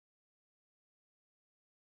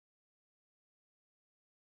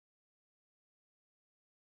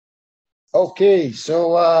Okay,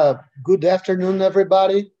 so good afternoon,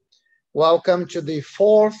 everybody. Welcome to the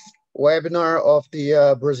fourth webinar of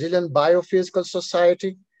the Brazilian Biophysical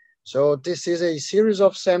Society. So this is a series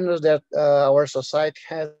of seminars that our society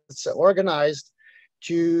has organized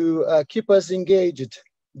to keep us engaged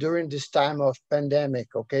during this time of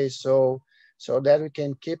pandemic, okay? So that we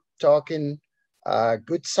can keep talking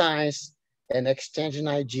good science and exchanging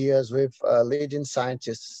ideas with leading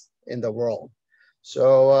scientists in the world.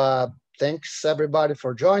 So thanks everybody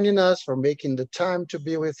for joining us, for making the time to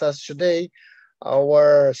be with us today.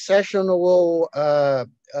 Our session will,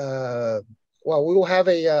 we will have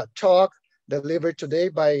a talk delivered today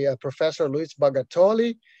by Professor Luis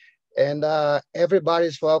Bagatolli, and everybody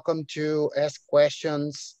is welcome to ask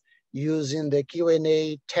questions using the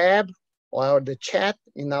Q&A tab or the chat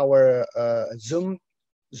in our Zoom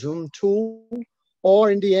tool,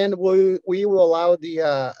 or in the end, we will allow the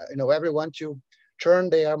everyone to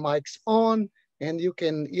turn their mics on, and you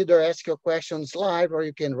can either ask your questions live or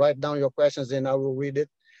you can write down your questions and I will read it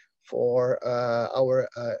for our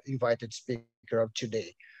invited speaker of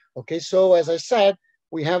today. Okay, so as I said,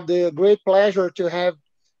 we have the great pleasure to have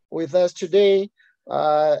with us today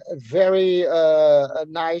a very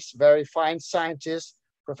nice, very fine scientist,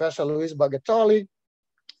 Professor Luis Bagatolli,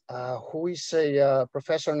 who is a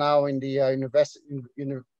professor now in the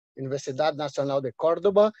Universidad Nacional de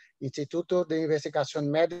Córdoba, Instituto de Investigación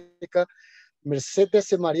Médica,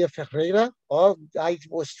 Mercedes Maria Ferreyra. Oh, I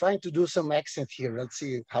was trying to do some accent here. Let's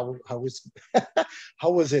see how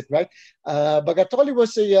was it, right? Bagatolli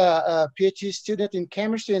was a PhD student in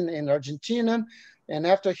chemistry in Argentina, and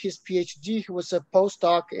after his PhD, he was a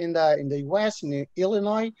postdoc in the US, in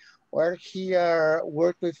Illinois, where he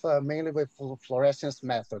worked with mainly with fluorescence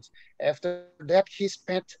methods. After that, he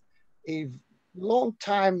spent a long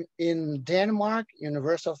time in Denmark,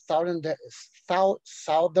 University of Southern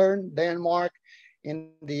Denmark,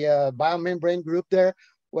 in the biomembrane group there,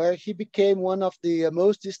 where he became one of the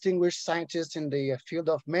most distinguished scientists in the field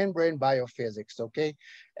of membrane biophysics, okay?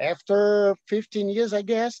 After 15 years, I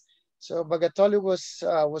guess, so Bagatolli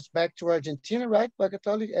was back to Argentina, right,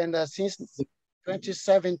 Bagatolli? And since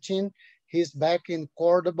 2017, he's back in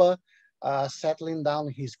Córdoba, settling down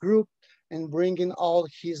his group and bringing all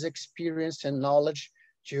his experience and knowledge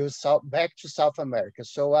back to South America.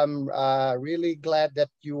 So I'm really glad that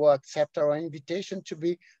you accept our invitation to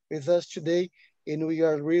be with us today. And we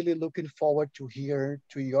are really looking forward to hear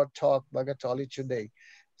your talk, Bagatolli, today.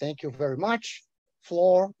 Thank you very much.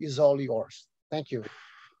 Floor is all yours. Thank you.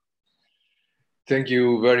 Thank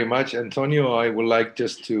you very much, Antonio. I would like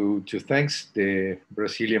just to thank the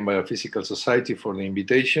Brazilian Biophysical Society for the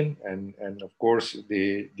invitation and of course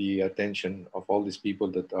the attention of all these people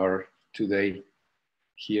that are today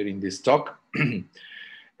here in this talk.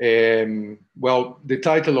 Well, the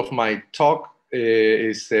title of my talk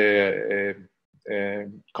is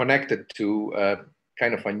connected to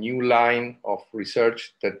kind of a new line of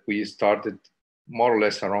research that we started more or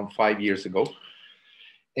less around 5 years ago.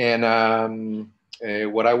 And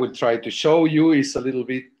what I will try to show you is a little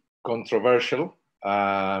bit controversial,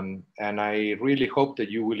 and I really hope that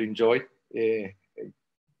you will enjoy.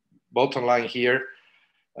 Bottom line here,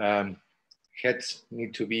 heads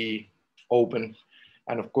need to be open,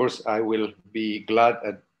 and of course I will be glad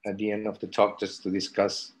at the end of the talk just to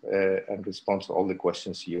discuss and respond to all the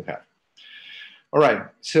questions you have. All right,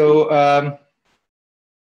 so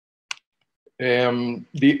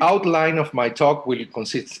the outline of my talk will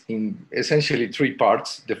consist in essentially 3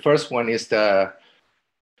 parts. The first one is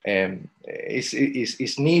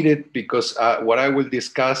is needed because what I will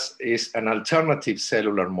discuss is an alternative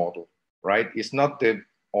cellular model, right? It's not the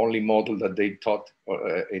only model that they taught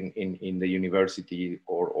in the university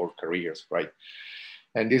or careers, right?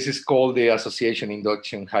 And this is called the association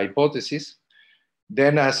induction hypothesis.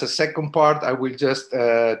 Then as a second part, I will just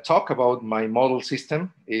talk about my model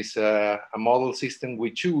system. It's a model system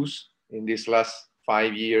we choose in these last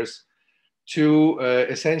 5 years to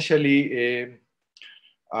essentially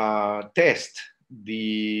test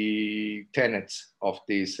the tenets of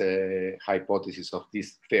this hypothesis, of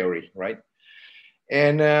this theory, right?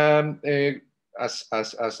 And as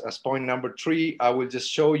point number 3, I will just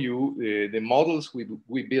show you the models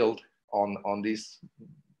we build on this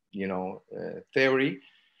theory,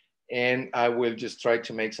 and I will just try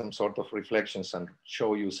to make some sort of reflections and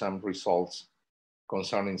show you some results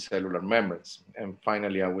concerning cellular membranes. And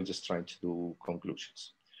finally, I will just try to do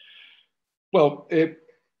conclusions. Well,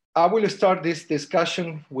 I will start this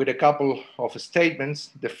discussion with a couple of statements.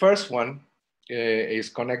 The first one is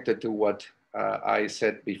connected to what I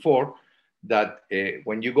said before, that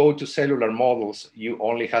when you go to cellular models, you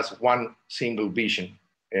only have one single vision,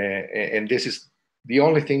 And this is the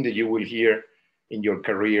only thing that you will hear in your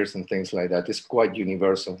careers and things like that. It's quite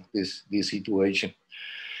universal, this situation.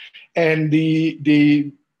 And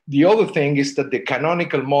the other thing is that the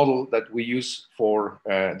canonical model that we use for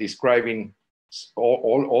describing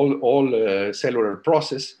all cellular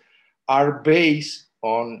process are based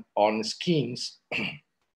on schemes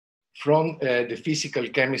from the physical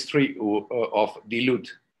chemistry of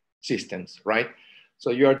dilute systems, right?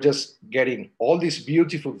 So you are just getting all these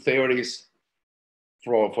beautiful theories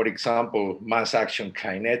for example, mass action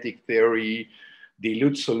kinetic theory,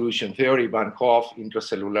 dilute solution theory, Van Hoff,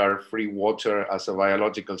 intracellular free water as a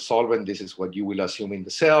biological solvent. This is what you will assume in the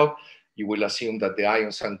cell. You will assume that the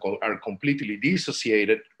ions are completely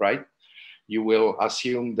dissociated, right? You will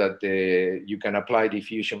assume that you can apply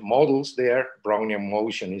diffusion models there. Brownian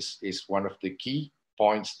motion is one of the key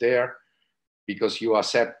points there, because you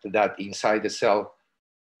accept that inside the cell,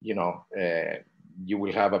 you know, you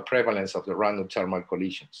will have a prevalence of the random thermal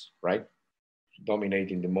collisions, right?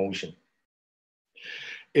 Dominating the motion.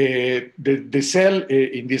 The cell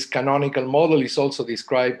in this canonical model is also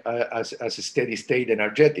described as a steady state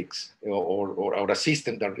energetics or a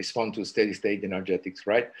system that responds to steady state energetics,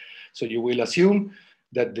 right? So you will assume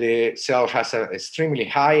that the cell has an extremely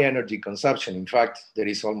high energy consumption. In fact, there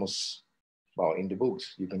is almost, well, in the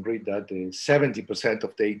books, you can read that 70%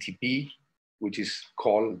 of the ATP, which is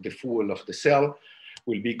called the fuel of the cell,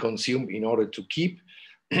 will be consumed in order to keep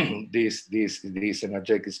this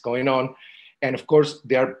energetics going on. And of course,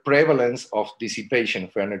 there are prevalence of dissipation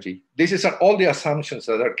of energy. This is all the assumptions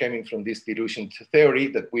that are coming from this dilution theory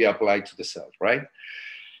that we apply to the cell, right?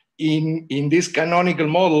 In this canonical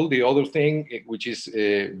model, the other thing which is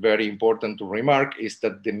very important to remark is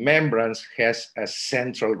that the membranes has a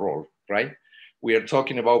central role, right? We are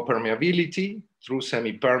talking about permeability through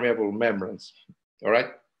semi-permeable membranes, all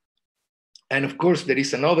right? And of course, there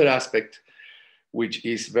is another aspect which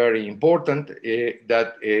is very important,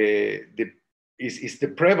 that is the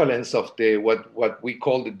prevalence of what we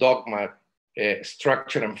call the dogma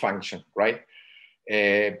structure and function, right?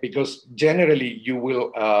 Because generally you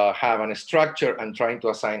will have a structure and trying to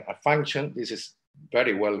assign a function. This is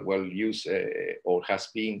very well used or has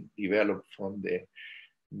been developed from the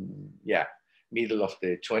middle of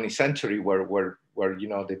the 20th century, where you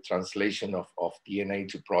know the translation of DNA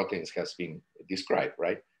to proteins has been described,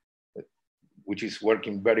 right? Which is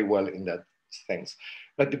working very well in that sense.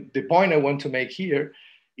 But the point I want to make here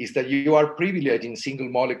is that you are privileging single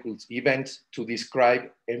molecules events to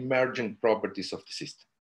describe emergent properties of the system,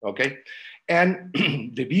 okay? And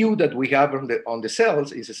the view that we have on the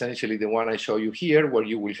cells is essentially the one I show you here, where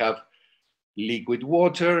you will have liquid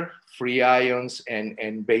water, free ions,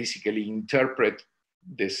 and basically interpret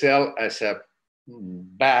the cell as a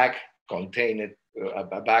bag contained,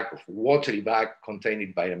 a bag of watery bag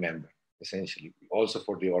contained by a membrane, essentially, also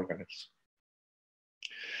for the organelles.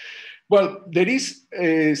 Well, there is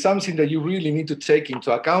something that you really need to take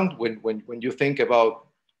into account when you think about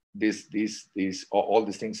all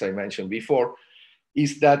these things I mentioned before,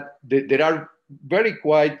 is that there are very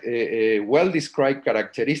quite well-described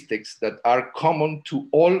characteristics that are common to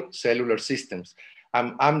all cellular systems.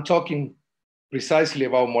 I'm talking precisely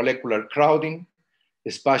about molecular crowding,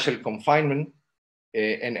 spatial confinement,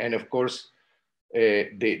 and of course,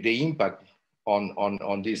 the impact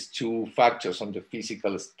on these two factors on the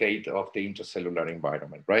physical state of the intracellular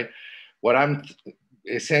environment, right? What I'm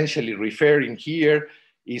essentially referring here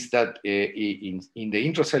is that in the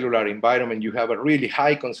intracellular environment, you have a really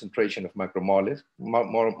high concentration of macromolecules,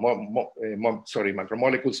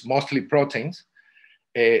 mostly proteins.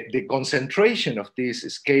 The concentration of this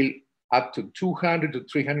scale up to 200 to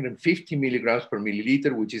 350 milligrams per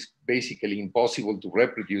milliliter, which is basically impossible to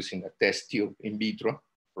reproduce in a test tube in vitro,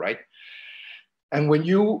 right? And when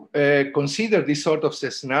you consider this sort of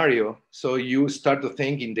scenario, so you start to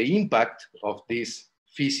think in the impact of this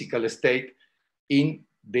physical state in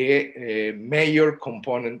the major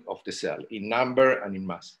component of the cell, in number and in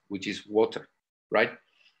mass, which is water, right?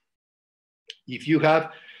 If you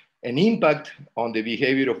have an impact on the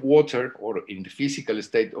behavior of water or in the physical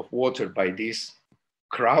state of water by this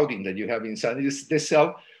crowding that you have inside the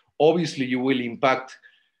cell, obviously you will impact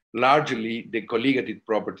largely the colligative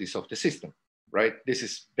properties of the system, right? This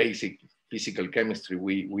is basic physical chemistry.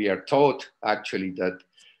 We are taught actually that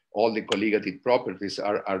all the colligative properties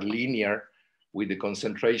are linear with the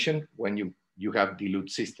concentration when you have dilute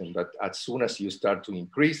system, but as soon as you start to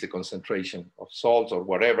increase the concentration of salts or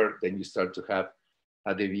whatever, then you start to have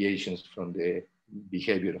deviations from the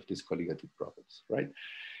behavior of these colligative properties, right?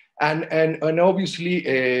 And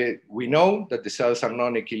obviously, we know that the cells are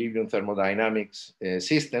non-equilibrium thermodynamics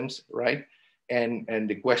systems, right? And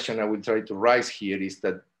the question I will try to raise here is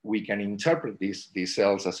that we can interpret these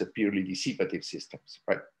cells as a purely dissipative systems,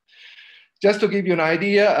 right? Just to give you an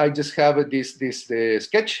idea, I just have this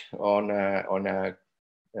sketch on a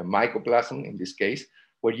mycoplasm in this case,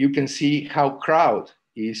 where you can see how crowded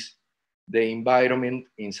is the environment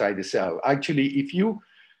inside the cell. Actually, if you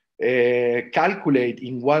calculate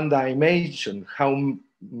in one dimension how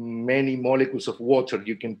many molecules of water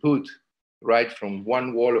you can put right from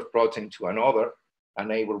one wall of protein to another, a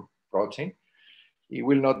neighbor protein, it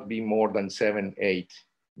will not be more than 7, 8,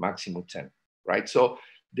 maximum 10, right? So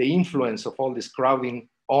the influence of all this crowding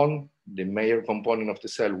on the major component of the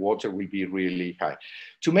cell, water, will be really high.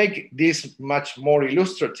 To make this much more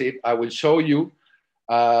illustrative, I will show you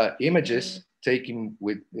images taken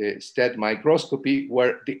with STED microscopy,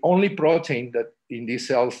 where the only protein that in these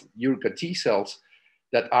cells, Eureka T cells,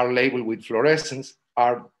 that are labeled with fluorescence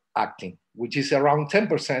are acting, which is around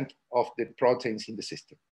 10% of the proteins in the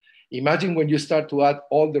system. Imagine when you start to add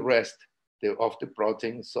all the rest of the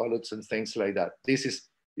proteins, solids, and things like that. This is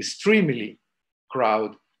extremely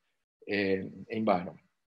crowded environment.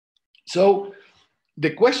 So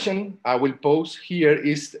the question I will pose here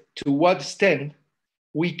is to what extent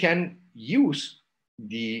we can use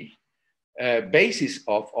the basis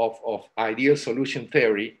of ideal solution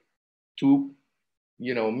theory to,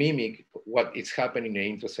 mimic what is happening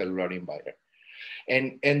in the intracellular environment.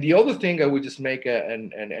 And the other thing I would just make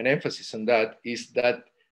an emphasis on that is that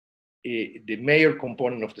the major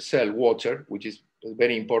component of the cell, water, which is a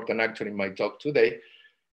very important actor in my talk today,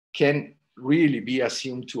 can really be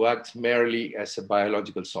assumed to act merely as a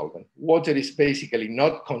biological solvent. Water is basically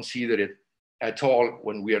not considered at all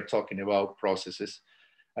when we are talking about processes.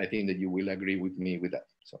 I think that you will agree with me with that.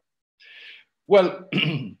 So, well,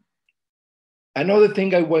 another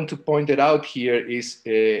thing I want to point it out here is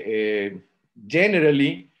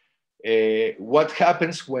generally what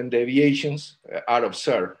happens when deviations are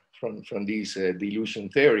observed from these dilution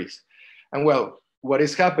theories. And well, what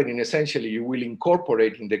is happening essentially, you will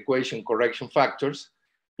incorporate in the equation correction factors,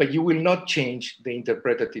 but you will not change the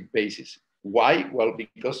interpretative basis. Why? Well,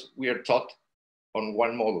 because we are taught on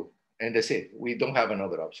one model, and that's it. We don't have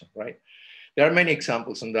another option, right? There are many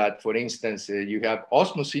examples on that. For instance, you have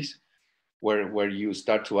osmosis, where you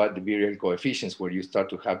start to add the virial coefficients, where you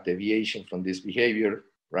start to have deviation from this behavior,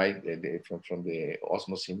 right? From the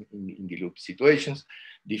osmosis in the loop situations.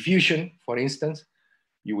 Diffusion, for instance,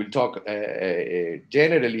 you will talk,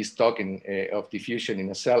 generally talking of diffusion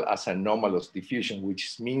in a cell as anomalous diffusion,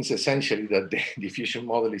 which means essentially that the diffusion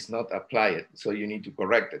model is not applied, so you need to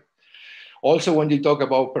correct it. Also, when you talk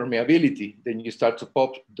about permeability, then you start to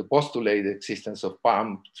postulate the existence of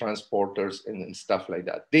pump transporters and stuff like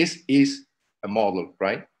that. This is a model,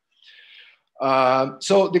 right?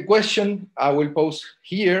 So the question I will pose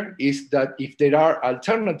here is that if there are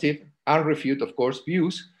alternative, unrefuted, of course,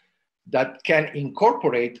 views that can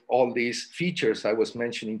incorporate all these features I was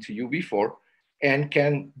mentioning to you before and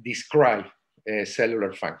can describe a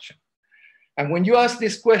cellular function. And when you ask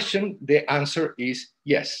this question, the answer is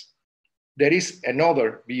yes. There is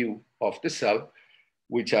another view of the cell,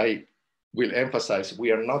 which I will emphasize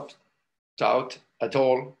we are not taught at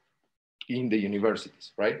all in the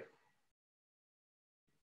universities, right?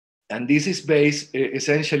 And this is based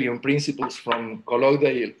essentially on principles from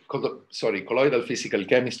colloidal physical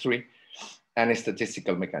chemistry and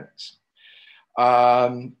statistical mechanics.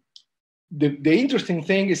 The interesting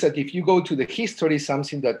thing is that if you go to the history,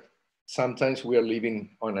 something that sometimes we are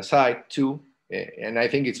leaving on a side too, and I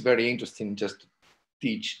think it's very interesting just to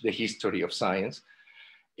teach the history of science,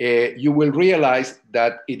 you will realize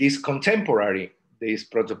that it is contemporary, this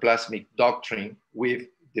protoplasmic doctrine, with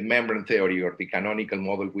the membrane theory or the canonical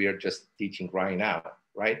model we are just teaching right now,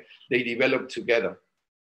 right? They developed together.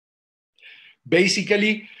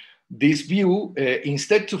 Basically, this view,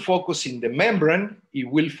 instead to focus in the membrane, it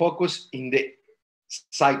will focus in the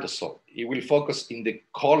cytosol. It will focus in the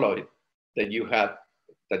colloid that you have,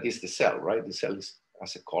 that is the cell, right? The cell is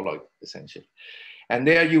as a colloid, essentially. And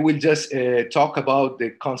there you will just talk about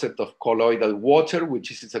the concept of colloidal water, which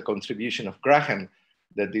is a contribution of Graham,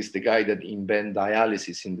 that is the guy that invented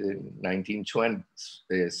dialysis in the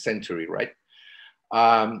 1920th century, right?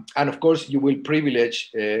 And of course, you will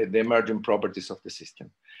privilege the emergent properties of the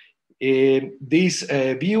system. This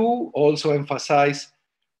view also emphasizes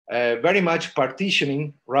very much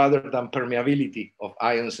partitioning rather than permeability of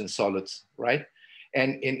ions and solids, right?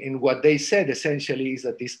 And in what they said essentially is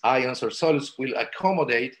that these ions or solids will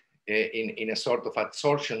accommodate in a sort of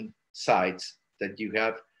adsorption sites that you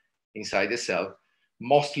have inside the cell,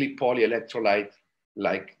 mostly polyelectrolyte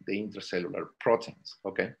like the intracellular proteins,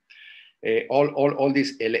 okay? all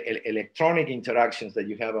these electronic interactions that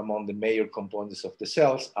you have among the major components of the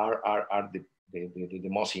cells are the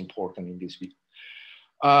most important in this view.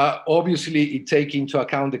 Obviously, it takes into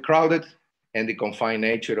account the crowded and the confined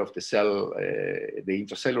nature of the cell, the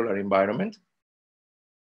intracellular environment.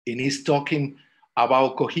 And it's talking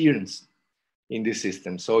about coherence in the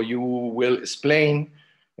system. So you will explain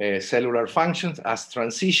cellular functions as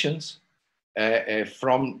transitions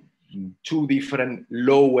from two different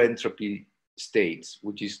low entropy states,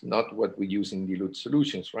 which is not what we use in dilute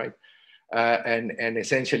solutions, right? And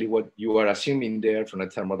essentially what you are assuming there from a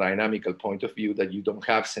thermodynamical point of view, that you don't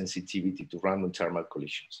have sensitivity to random thermal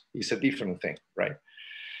collisions. It's a different thing, right?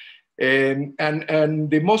 And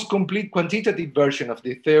the most complete quantitative version of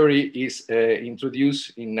the theory is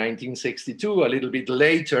introduced in 1962, a little bit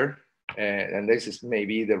later. And this is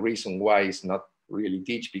maybe the reason why it's not really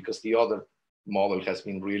taught, because the other model has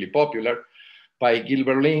been really popular, by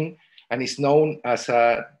Gilbert-Lin, and is known as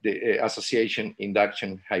the association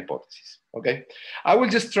induction hypothesis. Okay, I will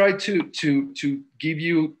just try to give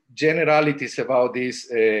you generalities about this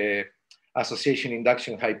association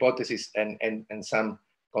induction hypothesis and some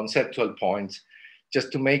conceptual points,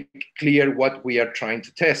 just to make clear what we are trying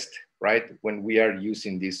to test, right, when we are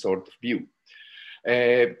using this sort of view.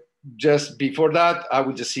 Just before that, I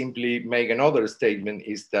would just simply make another statement,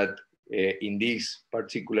 is that in this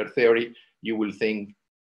particular theory, you will think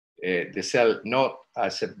the cell not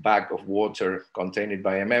as a bag of water contained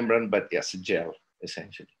by a membrane, but as a gel,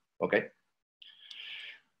 essentially, okay?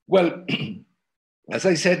 Well, as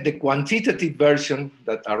I said, the quantitative version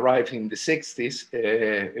that arrived in the 60s,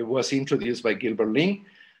 it was introduced by Gilbert-Lin.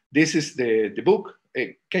 This is the book.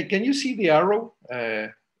 Can you see the arrow,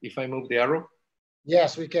 if I move the arrow?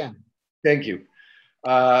 Yes, we can. Thank you.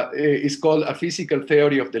 It's called A Physical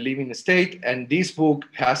Theory of the Living State, and this book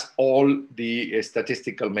has all the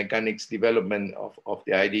statistical mechanics development of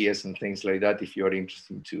the ideas and things like that, if you're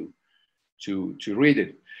interested to read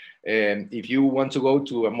it. If you want to go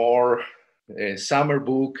to a more summer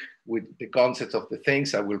book with the concept of the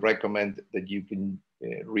things, I will recommend that you can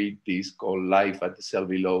read this, called Life at the Cell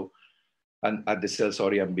Below, and at the cell,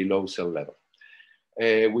 sorry, and below cell level.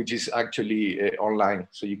 Which is actually online,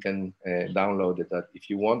 so you can download it if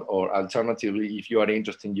you want, or alternatively, if you are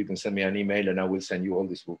interested, you can send me an email and I will send you all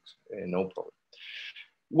these books, no problem.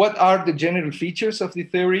 What are the general features of the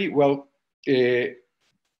theory? Well, the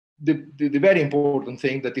very important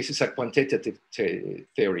thing that this is a quantitative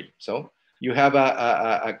theory. So you have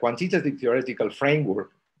a quantitative theoretical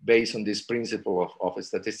framework based on this principle of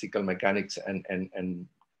statistical mechanics and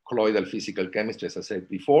colloidal physical chemistry, as I said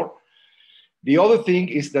before. The other thing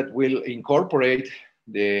is that we'll incorporate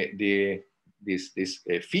these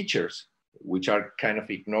features, which are kind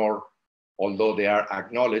of ignored, although they are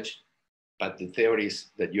acknowledged, but the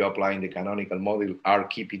theories that you apply in the canonical model are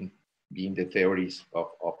keeping being the theories of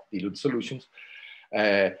dilute solutions,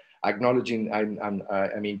 acknowledging,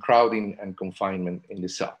 I mean, crowding and confinement in the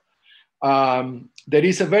cell. There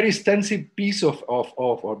is a very extensive piece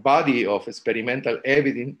or body of experimental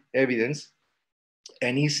evidence,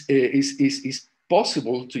 and is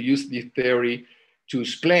possible to use this theory to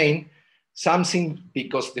explain something,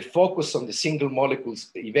 because the focus on the single molecules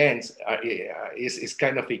events is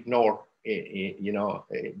kind of ignored, you know,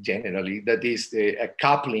 generally. That is a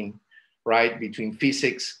coupling, right, between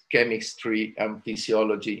physics, chemistry, and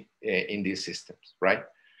physiology in these systems, right?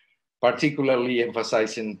 Particularly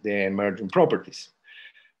emphasizing the emerging properties.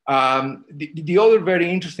 The other very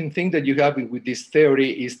interesting thing that you have with this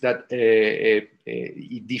theory is that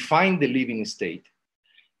it defines the living state,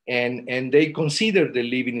 and they consider the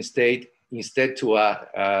living state instead to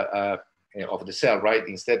of the cell, right?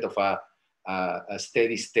 Instead of a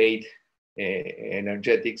steady state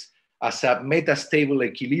energetics, as a metastable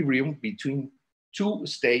equilibrium between two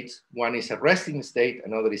states. One is a resting state,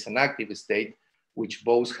 another is an active state, which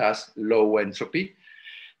both has low entropy,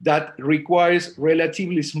 that requires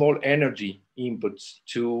relatively small energy inputs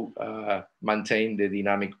to maintain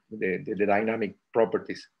the dynamic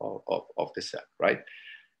properties of the cell, right?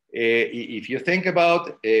 If you think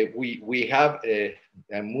about, we have a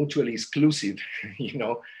mutually exclusive, you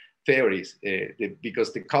know, theories,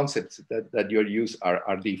 because the concepts that you use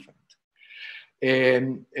are different.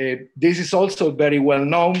 And this is also very well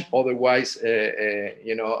known. Otherwise,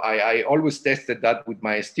 you know, I always tested that with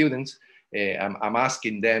my students. I'm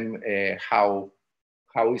asking them how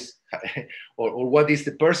is or what is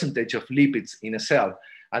the percentage of lipids in a cell,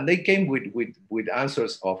 and they came with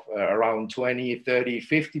answers of around 20, 30,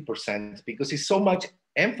 50%, because it's so much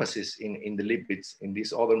emphasis in the lipids in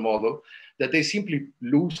this other model that they simply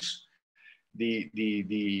lose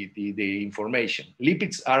the information.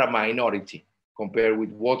 Lipids are a minority compared with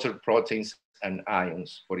water, proteins, and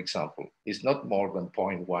ions, for example. It's not more than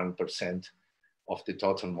 0.1% of the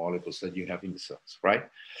total molecules that you have in the cells, right?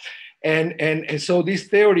 And so this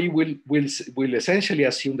theory will essentially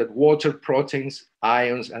assume that water, proteins,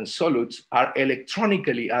 ions, and solutes are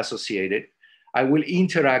electronically associated. I will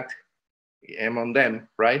interact among them,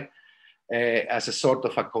 right? As a sort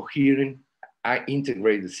of a coherent,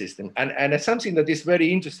 integrated system. And something that is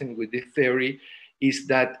very interesting with this theory is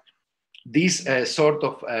that this sort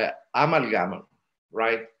of amalgam,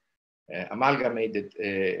 right?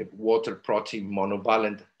 Amalgamated water, protein,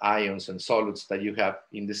 monovalent ions and solutes that you have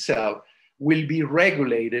in the cell will be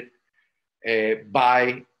regulated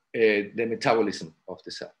by the metabolism of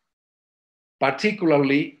the cell.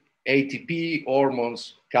 Particularly ATP,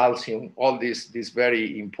 hormones, calcium, all these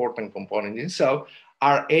very important components in the cell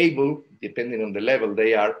are able, depending on the level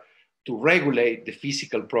they are, to regulate the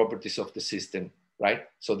physical properties of the system, right?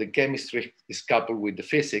 So the chemistry is coupled with the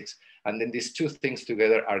physics, and then these two things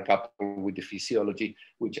together are coupled with the physiology,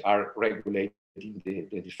 which are regulating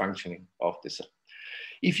the functioning of the cell.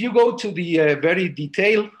 If you go to the very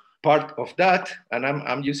detailed part of that, and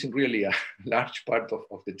I'm using really a large part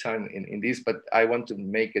of the time in this, but I want to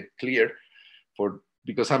make it clear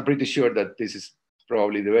because I'm pretty sure that this is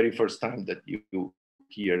probably the very first time that you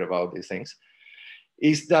hear about these things,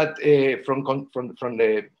 is that from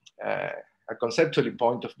a conceptually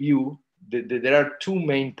point of view, there are two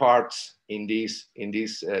main parts in this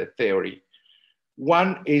theory.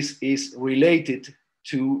 One is related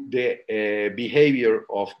to the behavior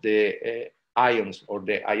of the ions or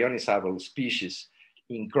the ionizable species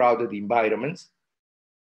in crowded environments,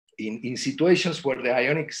 in situations where the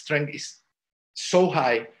ionic strength is so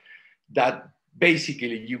high that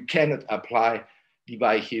basically you cannot apply the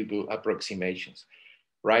bi-Hugel approximations,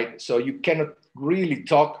 right? So you cannot really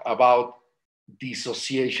talk about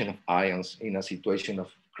dissociation of ions in a situation of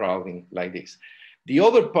crowding like this. The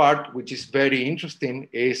other part, which is very interesting,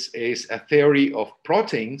 is a theory of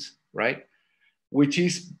proteins, right? Which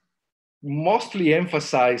is mostly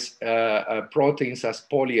emphasize proteins as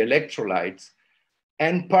polyelectrolytes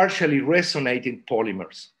and partially resonating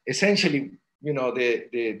polymers. Essentially, you know,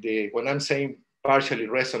 when I'm saying partially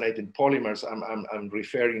resonating polymers, I'm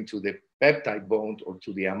referring to the peptide bond or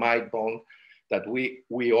to the amide bond that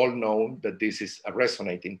we all know that this is a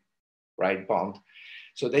resonating, right, bond.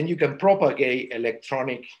 So then you can propagate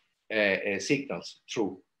electronic signals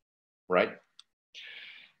through, right?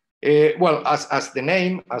 Well, as the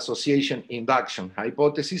name, association induction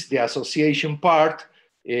hypothesis, the association part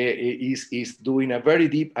is doing a very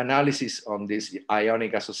deep analysis on this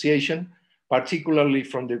ionic association, particularly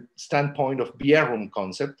from the standpoint of Bjerrum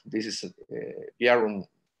concept. This is Bjerrum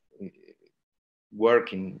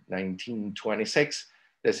work in 1926.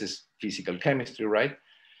 This is physical chemistry, right?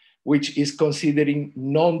 Which is considering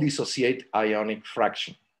non-dissociate ionic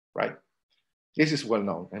fraction, right? This is well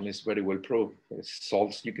known and it's very well proved. It's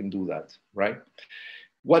salts, you can do that, right?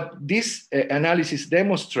 What this analysis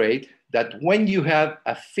demonstrates that when you have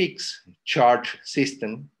a fixed charge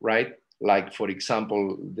system, right? Like for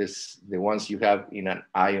example, the ones you have in an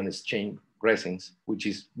ion exchange resins, which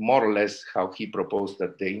is more or less how he proposed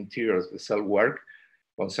that the interior of the cell work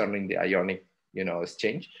concerning the ionic, you know,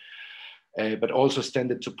 exchange, but also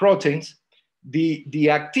extended to proteins. The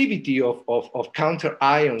activity of counter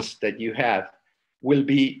ions that you have will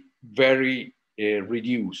be very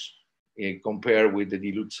reduced compared with the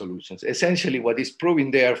dilute solutions. Essentially, what is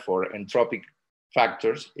proven there for entropic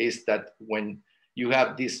factors is that when you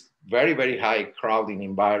have this very, very high crowding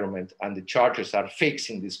environment and the charges are fixed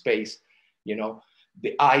in the space, you know,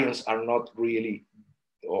 the ions are not really,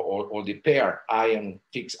 or the pair ion,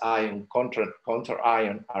 fixed ion, counter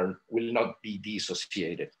ion will not be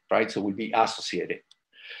dissociated, right? So will be associated.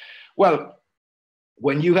 Well,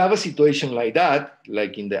 when you have a situation like that,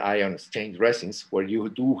 like in the ion exchange resins, where you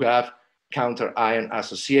do have counter ion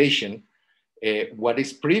association, what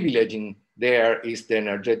is privileging there is the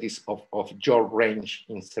energetics of short range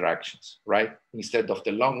interactions, right? Instead of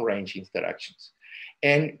the long range interactions.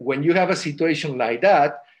 And when you have a situation like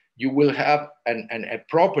that, you will have a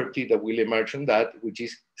property that will emerge from that, which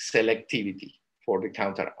is selectivity for the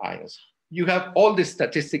counter ions. You have all the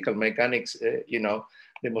statistical mechanics, you know,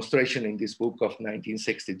 demonstration in this book of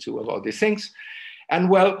 1962 about these things. And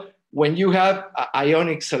well, when you have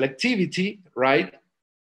ionic selectivity, right,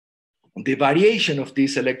 the variation of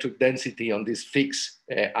this electric density on this fixed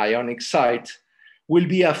ionic site will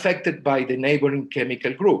be affected by the neighboring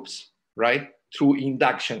chemical groups, right, through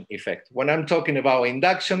induction effect. When I'm talking about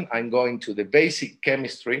induction, I'm going to the basic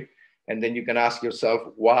chemistry And then you can ask yourself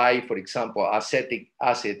why, for example, acetic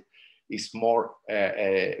acid is more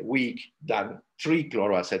weak than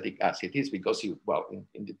 3-chloroacetic acid. It's because well,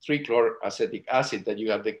 in the 3-chloroacetic acid that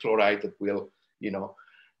you have the chloride that will,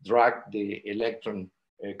 drag the electron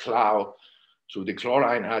cloud to the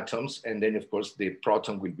chlorine atoms. And then of course the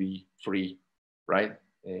proton will be free, right?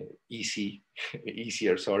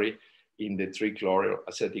 Easier, sorry, in the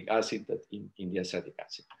 3-chloroacetic acid than in the acetic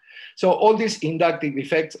acid. So all these inductive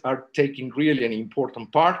effects are taking really an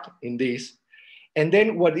important part in this. And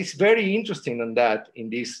then what is very interesting on that, in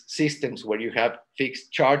these systems where you have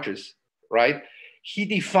fixed charges, right? He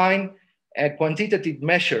defined a quantitative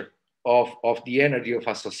measure of the energy of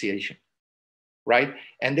association, right?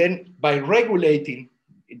 And then by regulating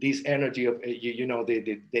this energy of,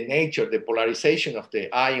 the nature, the polarization of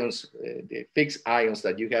the ions, the fixed ions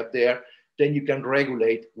that you have there, then you can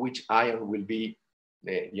regulate which ion will be,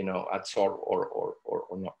 absorbed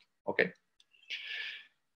or not, okay?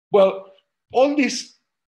 Well, all this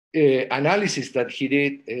analysis that he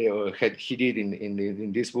did,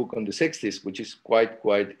 in this book on the 60s, which is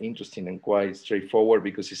quite interesting and quite straightforward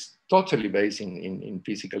because it's totally based in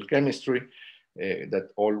physical chemistry, that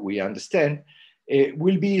all we understand,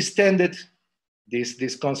 will be extended,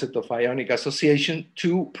 this concept of ionic association,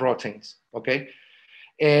 to proteins, okay?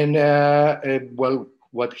 And well,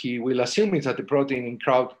 what he will assume is that the protein in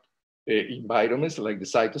crowd environments like the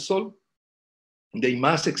cytosol, they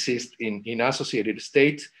must exist in associated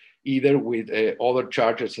states, either with other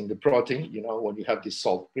charges in the protein, when you have these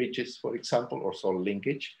salt bridges, for example, or salt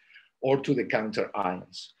linkage, or to the counter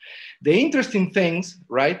ions. The interesting things,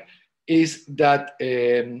 right, is that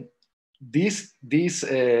this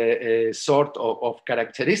sort of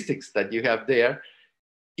characteristics that you have there,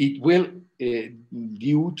 it will,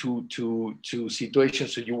 due to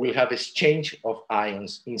situations, so you will have exchange of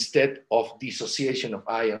ions instead of dissociation of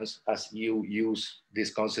ions, as you use these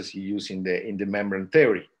concepts you use in the membrane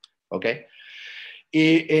theory, okay?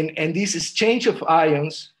 And this exchange of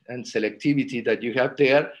ions and selectivity that you have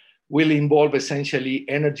there will involve essentially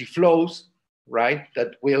energy flows, right?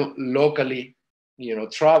 That will locally,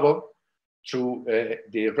 travel through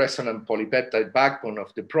the resonant polypeptide backbone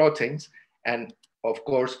of the proteins. And of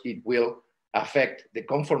course, it will affect the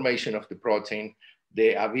conformation of the protein,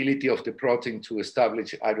 the ability of the protein to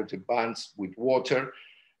establish additive bonds with water,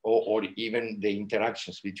 or even the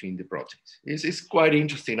interactions between the proteins. It's quite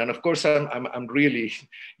interesting. And of course, I'm really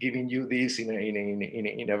giving you this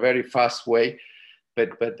in a very fast way,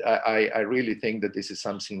 but I really think that this is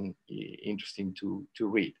something interesting to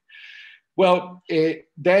read. Well,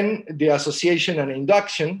 then the association and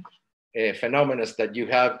induction phenomena that you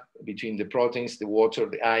have between the proteins, the water,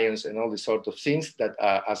 the ions, and all these sort of things that,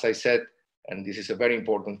 as I said, and this is a very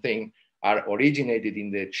important thing, are originated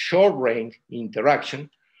in the short range interaction,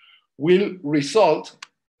 will result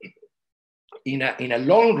in a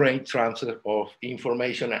long range transfer of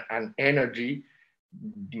information and energy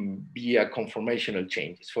via conformational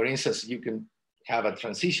changes. For instance, you can have a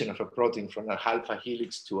transition of a protein from a alpha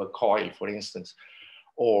helix to a coil, for instance,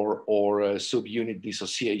 or a subunit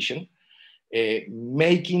dissociation,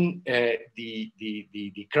 making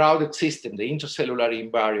the crowded system, the intercellular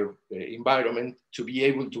environment, to be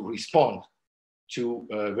able to respond to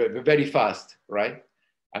very fast, right?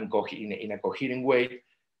 And in a coherent way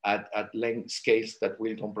at length scales that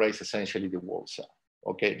will comprise essentially the whole cell.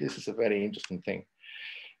 Okay, this is a very interesting thing.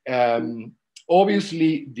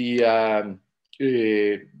 Obviously,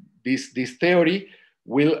 this theory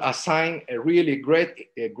will assign a really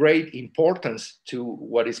great importance to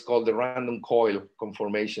what is called the random coil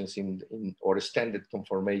conformations or extended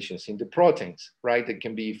conformations in the proteins, right? It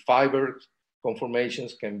can be fiber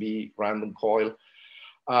conformations, can be random coil.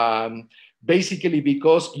 Basically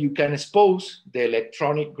because you can expose the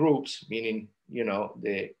electronic groups, meaning,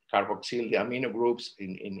 the carboxyl, the amino groups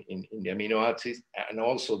in the amino acids, and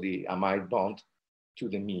also the amide bond to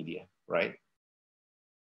the media, right?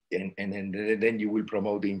 And then you will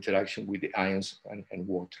promote the interaction with the ions and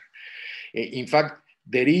water. In fact,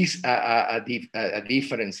 there is a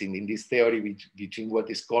difference in this theory between what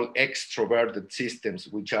is called extroverted systems,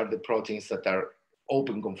 which are the proteins that are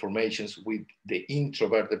open conformations, with the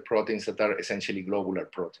introverted proteins that are essentially globular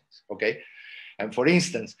proteins, okay? And for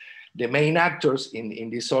instance, the main actors in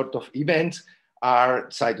this sort of events are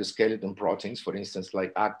cytoskeleton proteins, for instance,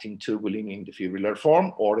 like actin tubulin in the fibrillar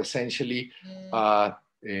form, or essentially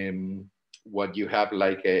what you have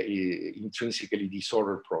like intrinsically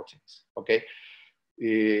disordered proteins, okay?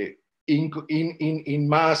 In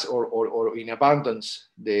mass or in abundance,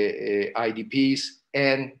 the IDPs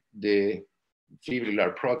and the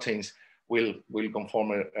fibrillar proteins will conform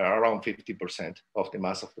around 50% of the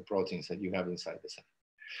mass of the proteins that you have inside the cell.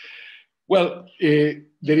 Well,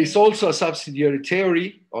 there is also a subsidiary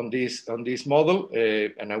theory on this model,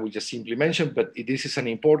 and I will just simply mention, but this is an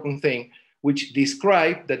important thing, which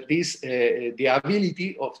describe that this, the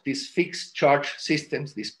ability of these fixed charge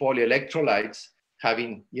systems, these polyelectrolytes,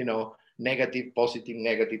 having, you know, negative,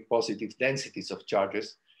 positive densities of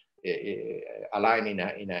charges aligned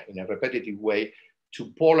in a repetitive way to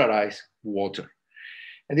polarize water.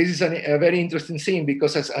 And this is a very interesting thing,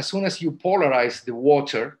 because as soon as you polarize the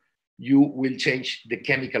water, you will change the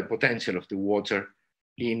chemical potential of the water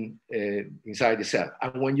inside the cell.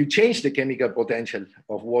 And when you change the chemical potential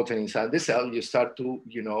of water inside the cell, you start to,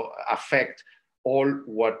 you know, affect all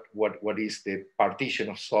what is the partition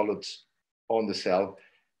of solids on the cell,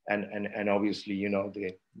 and obviously, you know,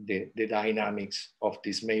 the dynamics of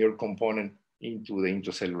this major component into the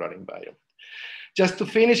intracellular environment. Just to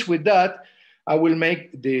finish with that, I will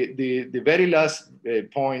make the very last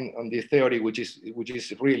point on this theory, which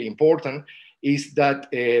is really important, is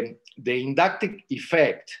that the inductive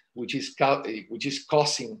effect, which is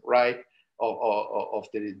causing, right, of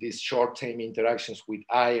these short-term interactions with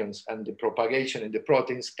ions and the propagation in the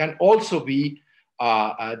proteins, can also be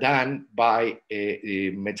done by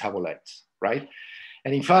metabolites, right?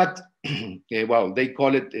 And in fact, well, they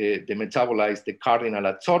call it the metabolites, the cardinal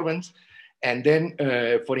adsorbents. And then,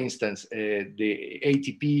 for instance, the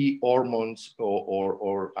ATP hormones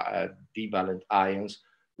or divalent ions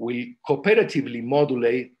will cooperatively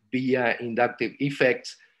modulate via inductive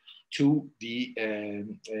effects to the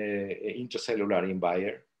intracellular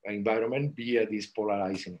environment via these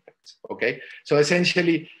polarizing effects, okay? So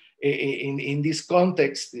essentially, in this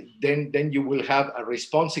context, then you will have a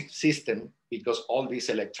responsive system, because all these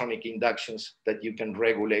electronic inductions that you can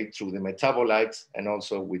regulate through the metabolites, and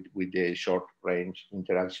also with the short range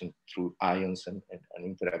interaction through ions and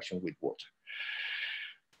interaction with water.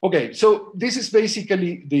 Okay, so this is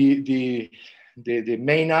basically the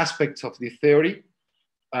main aspects of the theory.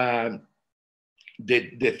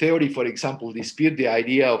 The theory, for example, dispute the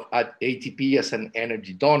idea of ATP as an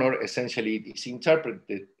energy donor. Essentially, it's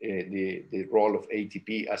interpreted the role of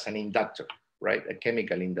ATP as an inductor, right? A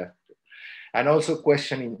chemical inductor. And also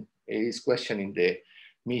questioning the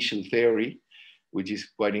Michel theory, which is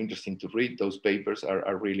quite interesting to read. Those papers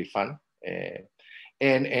are really fun.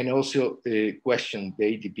 And also question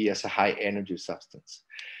the ATP as a high energy substance.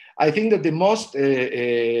 I think that the most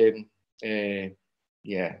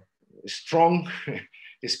strong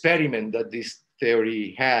experiment that this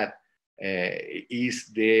theory had is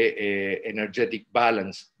the energetic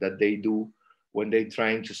balance that they do when they're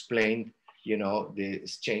trying to explain, you know, the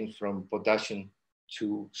exchange from potassium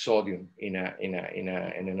to sodium in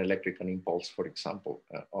an electrical impulse, for example,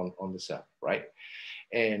 on the cell, right?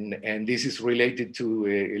 And this is related to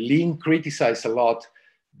Lin criticized a lot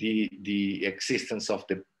the existence of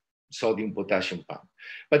the sodium potassium pump.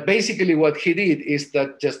 But basically what he did is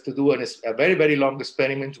that just to do a very, very long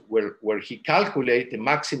experiment where he calculated the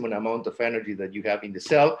maximum amount of energy that you have in the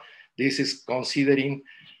cell. This is considering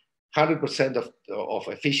 100% of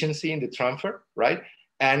efficiency in the transfer, right?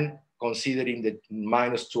 And considering the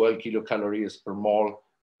minus 12 kilocalories per mole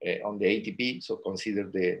on the ATP, so consider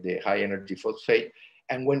the high energy phosphate.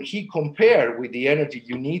 And when he compared with the energy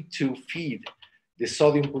you need to feed the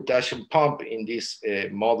sodium potassium pump in this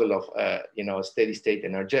model of steady state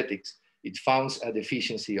energetics, it found a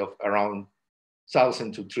deficiency of around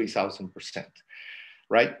 1,000 to 3,000%,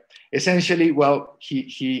 right? Essentially, well,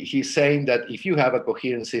 he's saying that if you have a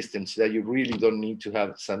coherent system, so that you really don't need to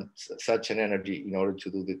have such an energy in order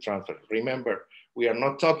to do the transfer. Remember, we are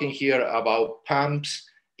not talking here about pumps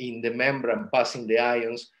in the membrane passing the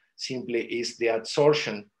ions, simply is the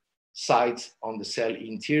adsorption sites on the cell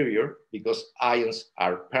interior, because ions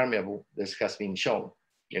are permeable. This has been shown,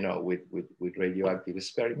 with radioactive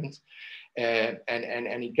experiments, and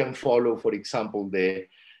it can follow, for example, the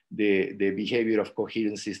behavior of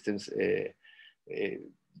coherent systems,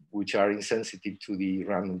 which are insensitive to the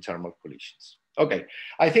random thermal collisions. Okay,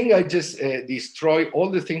 I think I just destroy all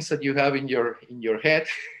the things that you have in your head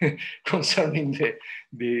concerning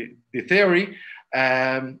the theory.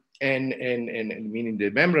 And meaning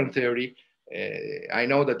the membrane theory. I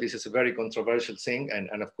know that this is a very controversial thing,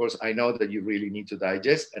 and of course I know that you really need to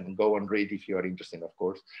digest and go and read if you are interested, of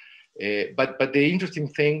course. But the interesting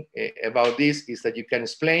thing about this is that you can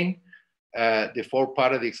explain the four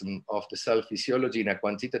paradigms of the cell physiology in a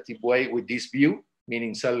quantitative way with this view,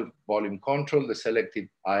 meaning cell volume control, the selective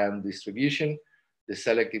ion distribution, the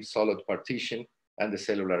selective solid partition, and the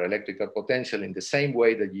cellular electrical potential in the same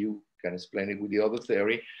way that you can explain it with the other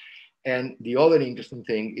theory. And the other interesting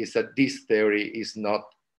thing is that this theory is not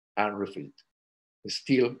unrefuted. It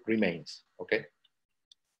still remains, okay?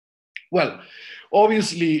 Well,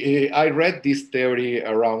 obviously, I read this theory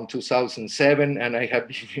around 2007, and I have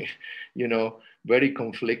been, you know, very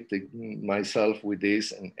conflicted myself with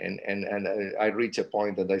this. And I reached a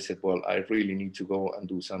point that I said, well, I really need to go and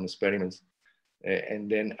do some experiments. And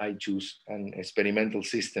then I choose an experimental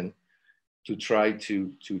system to try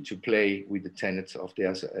to play with the tenets of the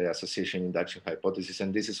association induction hypothesis.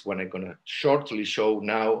 And this is what I'm going to shortly show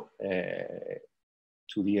now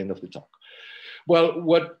to the end of the talk. Well,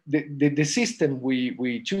 what the system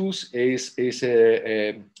we choose is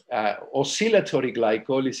a oscillatory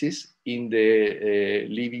glycolysis in the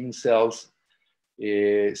living cells,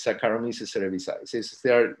 Saccharomyces cerevisiae. They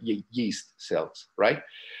are yeast cells, right?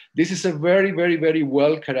 This is a very, very, very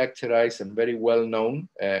well characterized and very well known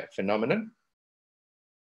phenomenon.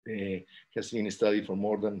 It has been studied for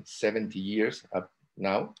more than 70 years up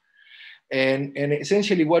now. And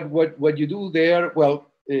essentially what you do there, well,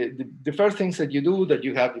 the first things that you do, that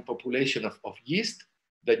you have the population of yeast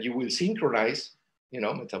that you will synchronize, you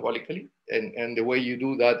know, metabolically. And the way you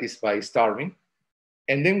do that is by starving.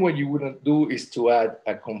 And then what you would do is to add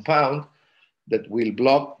a compound that will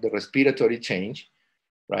block the respiratory change,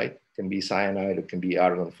 right? It can be cyanide, it can be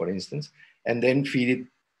argon, for instance, and then feed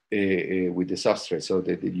it with the substrate so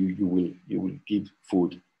that you will give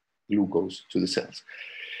food, glucose, to the cells.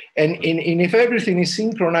 And if everything is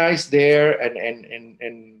synchronized there,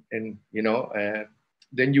 and you know,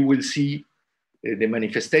 then you will see the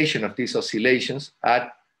manifestation of these oscillations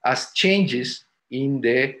as changes in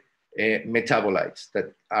the metabolites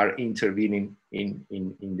that are intervening in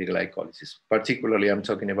the glycolysis. Particularly, I'm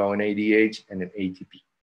talking about an ADH and an ATP,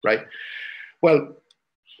 right? Well,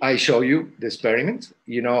 I show you the experiment.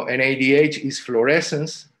 You know, an ADH is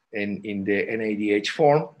fluorescence in the NADH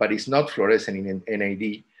form, but it's not fluorescent in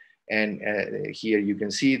NAD. And here you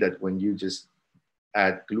can see that when you just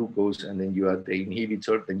add glucose and then you add the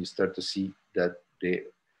inhibitor, then you start to see that the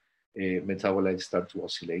metabolites start to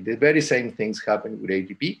oscillate. The very same things happen with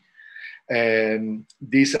ATP.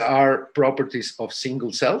 These are properties of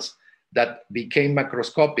single cells that became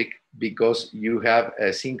macroscopic because you have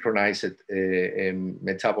synchronized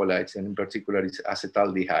metabolites, and in particular it's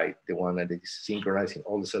acetaldehyde, the one that is synchronizing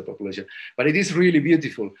all the cell population. But it is really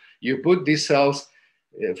beautiful. You put these cells,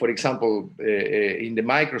 for example, in the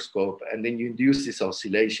microscope, and then you induce these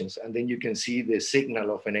oscillations, and then you can see the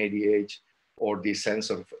signal of an ADH or the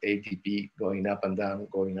sensor of ATP going up and down,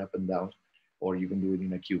 or you can do it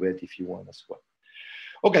in a cuvette if you want as well.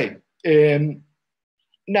 Okay,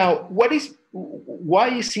 now why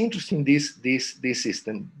is interesting this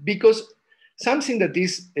system? Because something that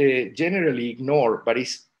is generally ignored but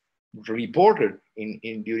is reported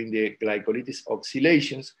during the glycolysis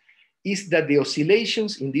oscillations is that the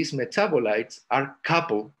oscillations in these metabolites are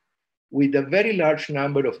coupled with a very large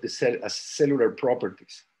number of the cellular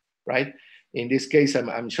properties, right? In this case,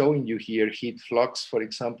 I'm showing you here heat flux, for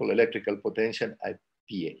example, electrical potential at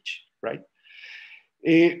pH, right?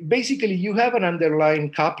 Basically, you have an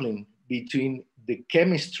underlying coupling between the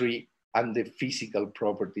chemistry and the physical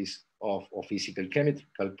properties of physical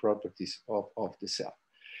chemical properties of the cell.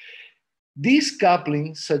 This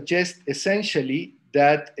coupling suggests essentially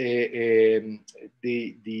that the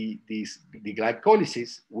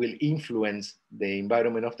glycolysis will influence the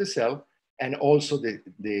environment of the cell, and also the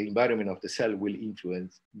environment of the cell will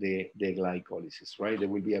influence the glycolysis, right? There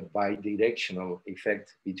will be a bidirectional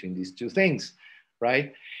effect between these two things,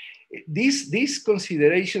 right? These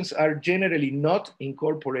considerations are generally not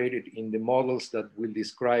incorporated in the models that will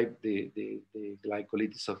describe the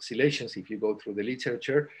glycolysis oscillations if you go through the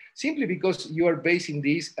literature, simply because you are basing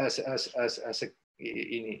these as a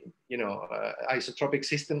isotropic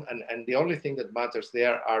system, and the only thing that matters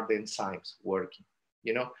there are the enzymes working.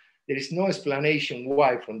 You know, there is no explanation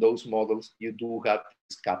why from those models you do have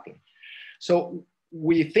this coupling. So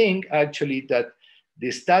we think actually that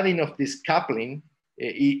the studying of this coupling,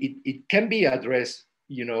 it can be addressed,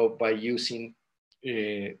 you know, by using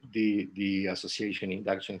the association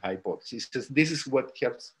induction hypothesis. This is what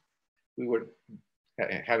we were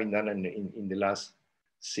having done in the last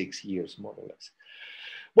 6 years, more or less.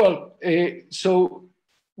 Well, so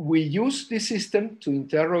we use this system to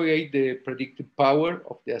interrogate the predictive power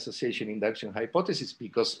of the association induction hypothesis,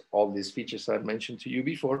 because all these features I mentioned to you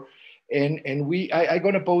before. And I'm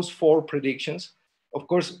going to pose 4 predictions. Of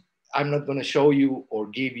course, I'm not going to show you or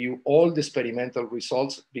give you all the experimental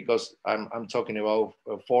results, because I'm talking about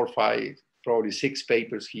 4 or 5, probably 6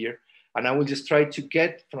 papers here. And I will just try to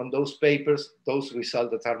get from those papers those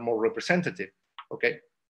results that are more representative, okay?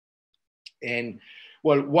 And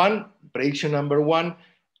Well, prediction number one,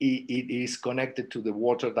 it is connected to the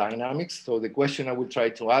water dynamics. So the question I will try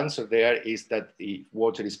to answer there is that if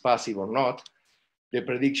water is passive or not. The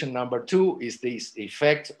prediction number two is this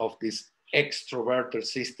effect of these extroverted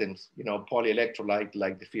systems, polyelectrolyte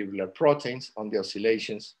like the fibrillar proteins on the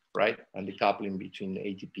oscillations, right? And the coupling between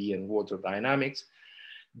ATP and water dynamics.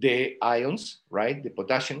 The ions, right? The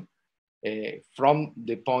potassium, from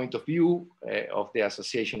the point of view of the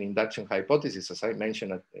association induction hypothesis, as I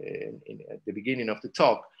mentioned at the beginning of the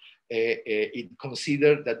talk, it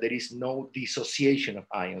considered that there is no dissociation of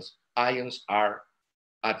ions. Ions are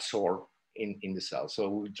adsorbed in the cell. So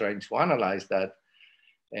we're trying to analyze that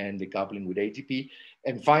and the coupling with ATP.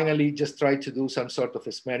 And finally, just try to do some sort of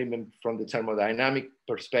experiment from the thermodynamic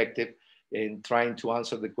perspective in trying to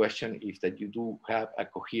answer the question if that you do have a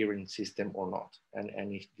coherent system or not,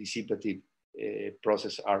 and if dissipative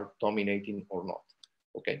processes are dominating or not,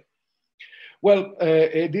 okay? Well,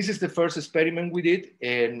 this is the first experiment we did,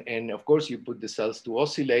 and of course you put the cells to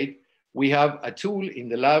oscillate. We have a tool in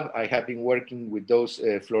the lab. I have been working with those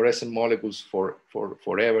fluorescent molecules for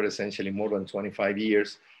forever, essentially more than 25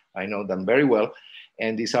 years. I know them very well.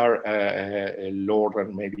 And these are LORD,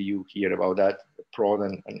 and maybe you hear about that,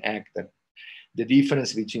 PROD and ACT. The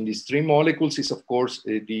difference between these three molecules is, of course,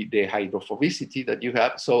 the hydrophobicity that you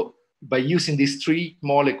have. So by using these three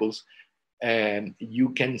molecules, you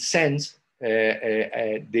can sense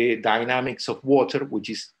the dynamics of water, which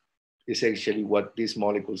is essentially what these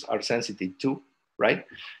molecules are sensitive to, right?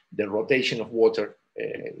 The rotation of water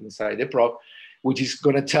inside the probe, which is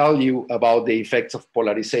going to tell you about the effects of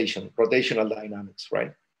polarization, rotational dynamics,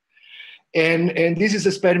 right? And this is the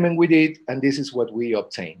experiment we did, and this is what we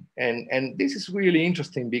obtained. And this is really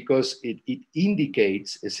interesting because it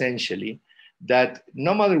indicates essentially that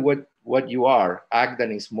no matter what you are,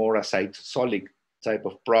 ACDAN is more a cytosolic type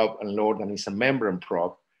of probe and LORDAN is a membrane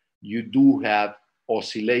probe, you do have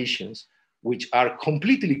oscillations which are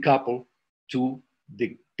completely coupled to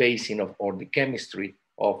the pacing of, or the chemistry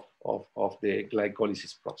of the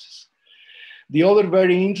glycolysis process. The other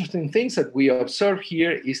very interesting things that we observe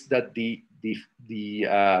here is that the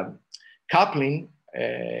coupling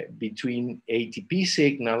between ATP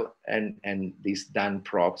signal and these DAN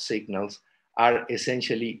probe signals are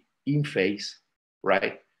essentially in phase,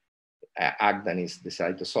 right? ACDAN is the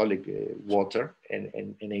cytosolic water,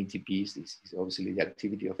 and ATP is obviously the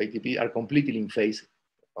activity of ATP, are completely in phase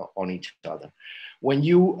on each other. When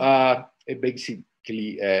you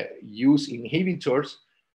basically use inhibitors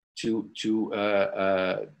to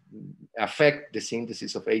affect the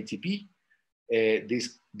synthesis of ATP,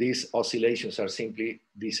 these oscillations are simply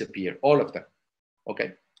disappear, all of them,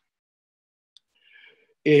 okay?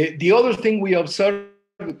 The other thing we observe,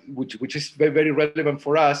 which is very, very relevant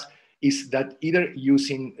for us, is that either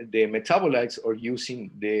using the metabolites or using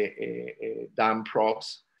the DAM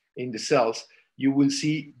probes in the cells, you will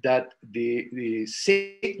see that the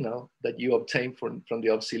signal that you obtain from the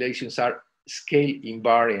oscillations are scale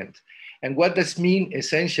invariant. And what does mean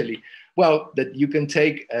essentially? Well, that you can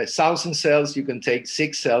take 1,000 cells, you can take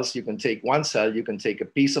 6 cells, you can take 1 cell, you can take a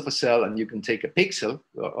piece of a cell, and you can take a pixel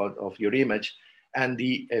of your image, and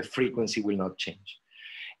the frequency will not change.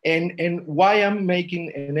 And why I'm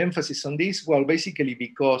making an emphasis on this? Well, basically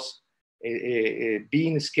because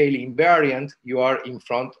being scale invariant, you are in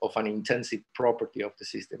front of an intensive property of the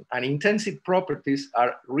system. And intensive properties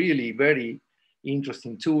are really very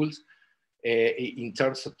interesting tools in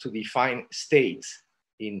terms of to define states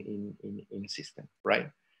in system, right?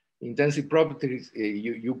 Intensive properties,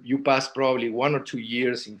 you pass probably 1 or 2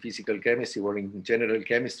 years in physical chemistry or in general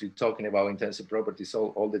chemistry talking about intensive properties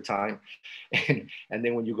all the time. And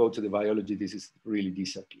then when you go to the biology, this is really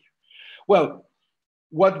disappear. Well,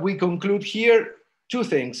 what we conclude here, 2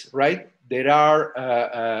 things, right? There are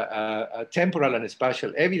a temporal and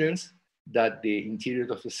spatial evidence that the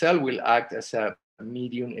interior of the cell will act as a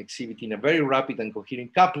medium exhibiting a very rapid and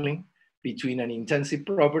coherent coupling between an intensive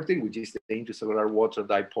property, which is the intracellular water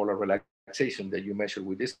dipolar relaxation that you measure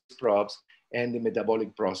with these probes, and the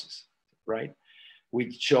metabolic process, right?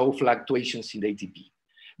 Which show fluctuations in ATP.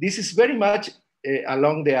 This is very much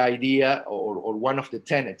along the idea, or one of the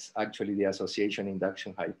tenets, actually, the association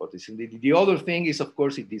induction hypothesis. The other thing is, of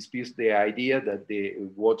course, it disputes the idea that the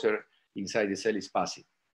water inside the cell is passive.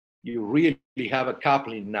 You really have a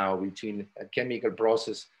coupling now between a chemical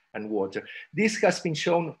process and water. This has been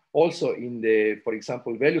shown also in the, for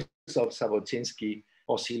example, Belousov-Sabotinsky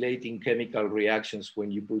oscillating chemical reactions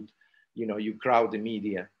when you put, you crowd the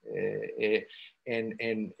media.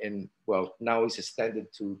 And well, now it's extended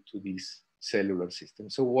to this cellular system.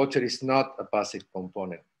 So water is not a passive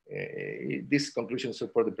component. This conclusion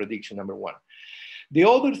support the prediction number 1. The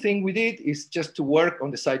other thing we did is just to work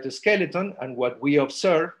on the cytoskeleton, and what we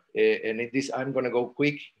observed, and this I'm going to go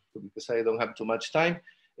quick because I don't have too much time,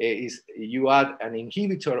 is you add an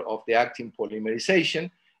inhibitor of the actin polymerization,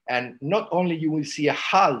 and not only you will see a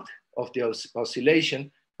halt of the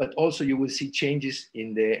oscillation, but also you will see changes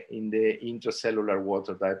in the intracellular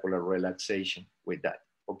water dipolar relaxation with that,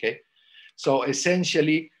 okay? So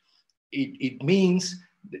essentially, it means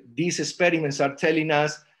these experiments are telling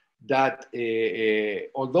us that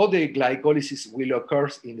although the glycolysis will occur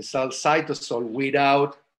in the cell cytosol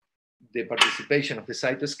without the participation of the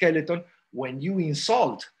cytoskeleton, when you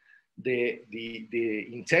insult the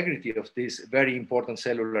integrity of this very important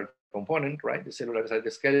cellular component, right, the cellular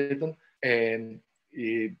cytoskeleton, and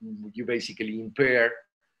you basically impair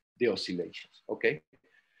the oscillations, okay?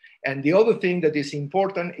 And the other thing that is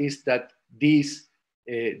important is that this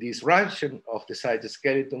disruption of the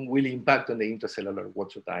cytoskeleton will impact on the intracellular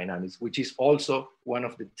water dynamics, which is also one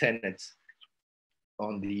of the tenets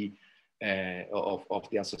on the, of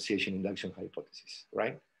the association induction hypothesis,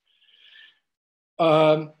 right?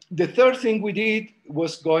 The third thing we did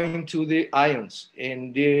was going to the ions.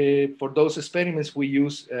 And for those experiments, we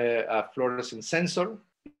use a fluorescent sensor,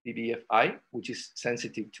 SBBf, which is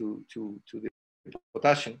sensitive to the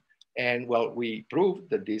potassium. And well, we proved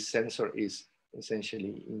that this sensor is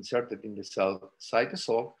essentially inserted in the cell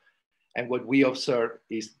cytosol. And what we observe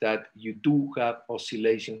is that you do have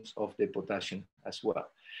oscillations of the potassium as well.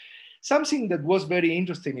 Something that was very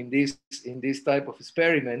interesting in this type of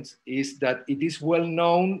experiments is that it is well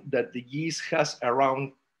known that the yeast has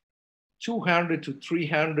around 200 to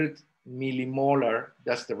 300 millimolar,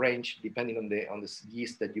 that's the range depending on the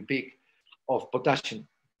yeast that you pick, of potassium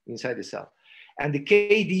inside the cell. And the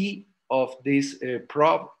KD of this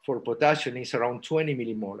probe for potassium is around 20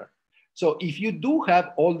 millimolar. So if you do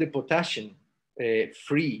have all the potassium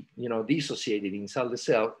free, dissociated inside the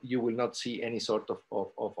cell, you will not see any sort of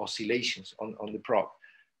oscillations on the probe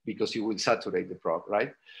because you will saturate the probe,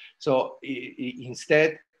 right? So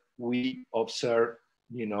instead, we observe,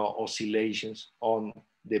 oscillations on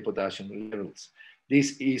the potassium levels.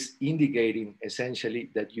 This is indicating essentially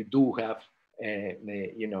that you do have,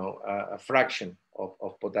 a fraction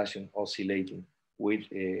of potassium oscillating with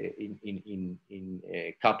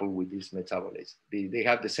coupled with this metabolism. They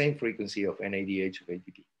have the same frequency of NADH of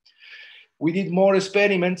ATP. We did more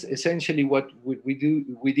experiments. Essentially, what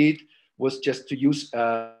we did was just to use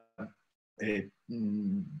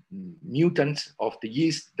mutants of the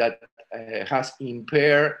yeast that has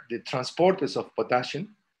impaired the transporters of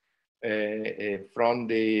potassium from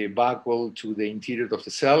the vacuole to the interior of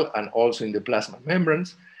the cell and also in the plasma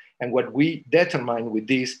membranes. And what we determine with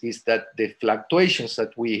this is that the fluctuations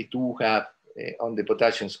that we do have on the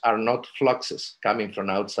potassiums are not fluxes coming from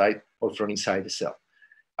outside or from inside the cell.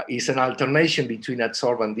 It's an alternation between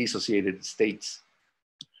adsorbed and dissociated states.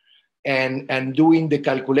 And doing the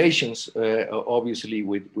calculations, obviously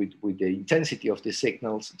with the intensity of the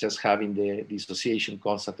signals, just having the dissociation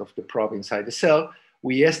constant of the probe inside the cell,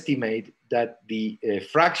 we estimate that the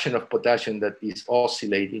fraction of potassium that is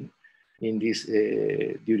oscillating in this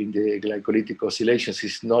during the glycolytic oscillations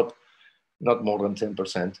is not more than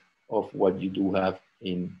 10% of what you do have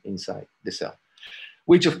inside the cell,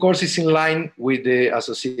 which of course is in line with the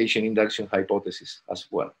association induction hypothesis as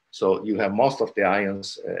well. So you have most of the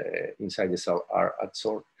ions inside the cell are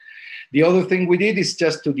adsorbed. The other thing we did is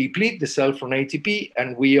just to deplete the cell from ATP,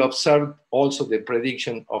 and we observed also the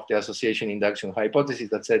prediction of the association induction hypothesis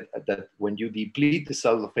that said that when you deplete the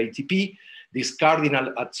cell of ATP, these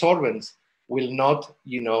cardinal adsorbents will not,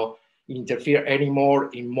 interfere anymore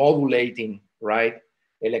in modulating, right,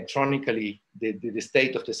 electronically the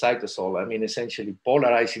state of the cytosol. I mean, essentially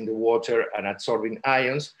polarizing the water and absorbing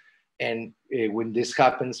ions. And when this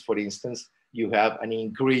happens, for instance, you have an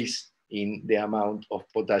increase in the amount of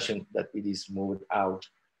potassium that it is moved out,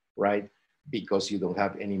 right? Because you don't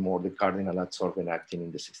have any more the cardinal adsorbent acting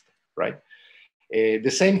in the system, right? The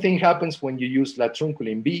same thing happens when you use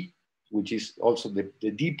latrunculin B, which is also the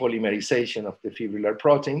depolymerization of the fibrillar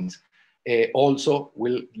proteins, also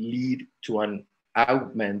will lead to an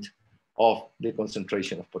augment of the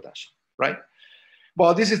concentration of potassium, right?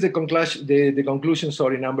 Well, this is the conclusion,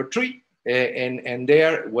 sorry, number 3. And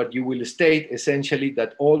there, what you will state essentially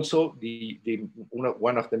that also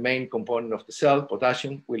one of the main components of the cell,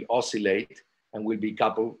 potassium, will oscillate and will be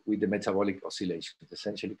coupled with the metabolic oscillation,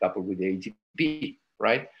 essentially coupled with the ATP,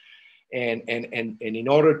 right? And in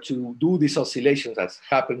order to do these oscillations that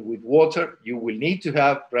happen with water, you will need to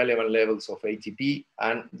have relevant levels of ATP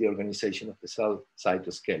and the organization of the cell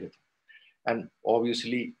cytoskeleton. And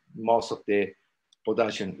obviously, most of the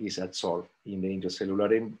potassium is adsorbed in the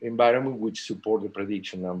intracellular environment, which support the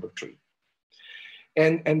prediction number 3.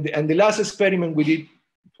 And the last experiment we did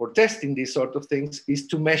for testing these sort of things is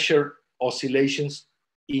to measure oscillations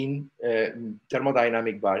in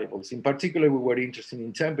thermodynamic variables. In particular, we were interested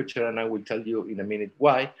in temperature, and I will tell you in a minute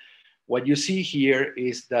why. What you see here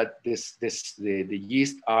is that the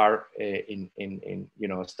yeast are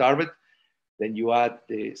starved. Then you add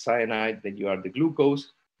the cyanide, then you add the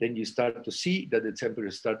glucose. Then you start to see that the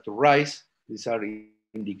temperatures start to rise. These are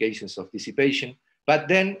indications of dissipation. But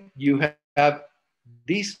then you have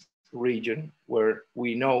this region where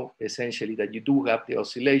we know essentially that you do have the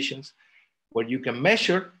oscillations, where you can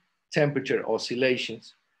measure temperature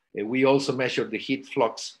oscillations. We also measure the heat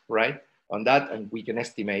flux, right, on that, and we can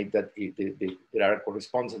estimate that there are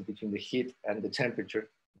correspondences between the heat and the temperature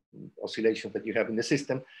oscillations that you have in the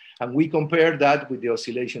system. And we compare that with the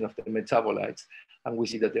oscillation of the metabolites, and we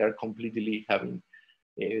see that they are completely having,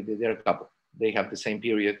 they're coupled. They have the same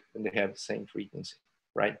period and they have the same frequency,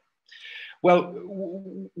 right? Well,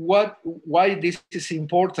 why this is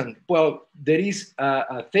important? Well, there is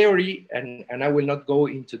a theory, and I will not go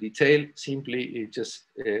into detail, simply just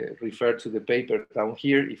refer to the paper down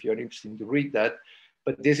here if you're interested to read that.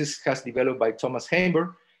 But this has developed by Thomas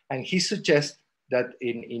Hamer, and he suggests that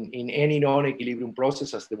in any non-equilibrium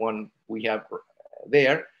process, as the one we have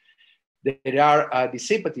there are a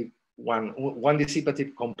dissipative one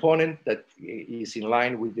dissipative component that is in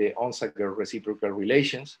line with the Onsager reciprocal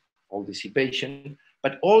relations, all dissipation,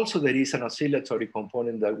 but also there is an oscillatory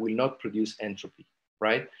component that will not produce entropy,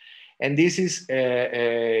 right? And this is,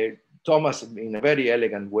 Thomas in a very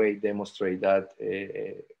elegant way demonstrate that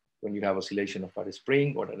when you have oscillation of a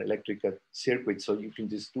spring or an electrical circuit, so you can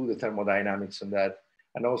just do the thermodynamics on that,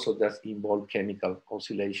 and also does involve chemical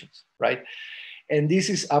oscillations, right? And this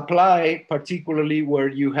is applied particularly where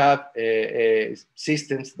you have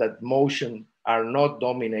systems that motion are not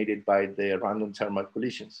dominated by the random thermal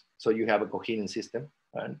collisions. So you have a coherent system,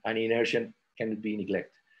 and inertia cannot be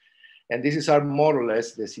neglected. And this is more or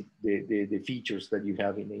less the features that you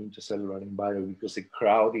have in the intracellular environment, because the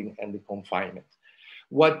crowding and the confinement.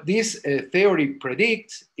 What this theory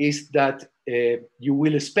predicts is that you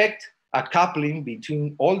will expect a coupling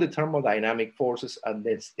between all the thermodynamic forces and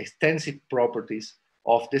the extensive properties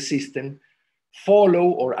of the system, follow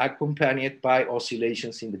or accompanied by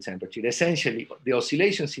oscillations in the temperature. Essentially, the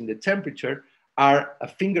oscillations in the temperature are a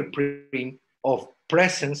fingerprint of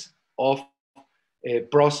presence of a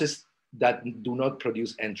process that do not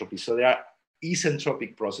produce entropy. So they are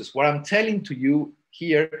isentropic process. What I'm telling to you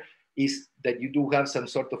here is that you do have some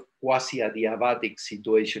sort of quasi-adiabatic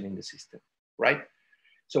situation in the system, right?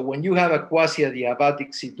 So when you have a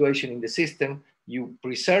quasi-adiabatic situation in the system, you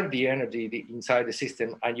preserve the energy inside the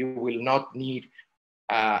system, and you will not need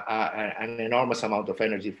an enormous amount of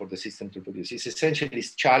energy for the system to produce. It's essentially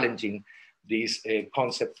challenging this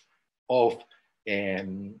concept of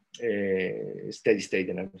steady state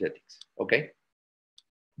energetics, okay?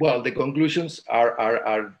 Well, the conclusions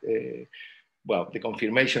are well, the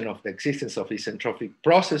confirmation of the existence of isentropic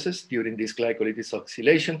processes during this glycolysis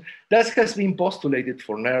oscillation. That has been postulated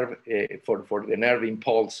for nerve, for the nerve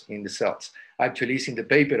impulse in the cells. Actually, it's in the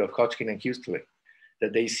paper of Hodgkin and Huxley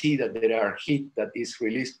that they see that there are heat that is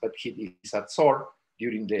released, but heat is absorbed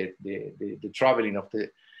during the traveling of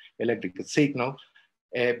the electrical signal.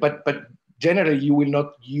 But generally, you will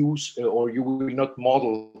not use or you will not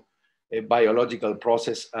model a biological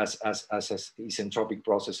process as isentropic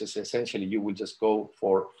processes. Essentially, you will just go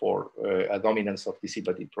for a dominance of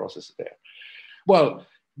dissipative process there. Well,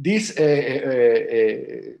 these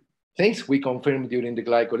things we confirmed during the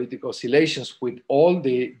glycolytic oscillations with all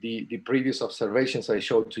the previous observations I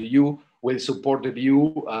showed to you will support the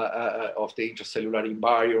view of the intracellular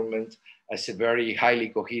environment as a very highly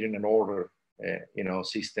coherent and ordered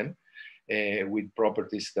system with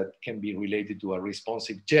properties that can be related to a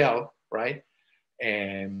responsive gel, right?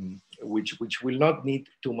 And which will not need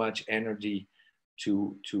too much energy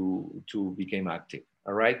to become active,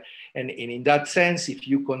 all right? And in that sense, if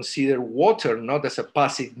you consider water not as a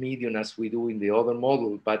passive medium as we do in the other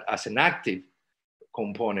model, but as an active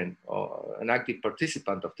component or an active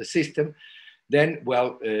participant of the system, then,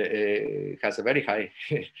 well, it has a very high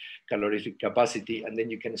calorific capacity, and then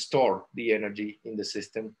you can store the energy in the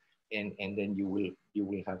system, and then you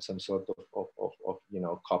will have some sort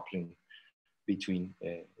of coupling between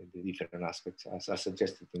the different aspects as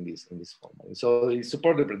suggested in this format. So it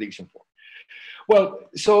supports the prediction form. Well,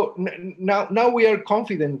 so now we are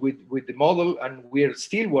confident with the model, and we are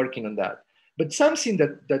still working on that. But something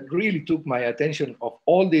that really took my attention of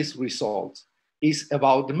all these results is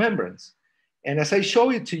about the membranes. And as I show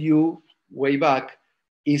it to you, way back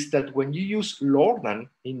is that when you use Lordan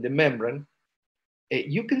in the membrane,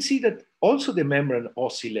 you can see that also the membrane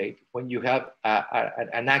oscillate when you have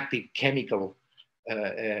an active chemical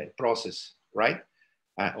process, right?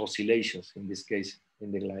 Oscillations in this case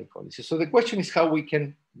in the glycolysis. So the question is how we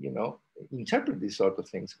can, interpret these sort of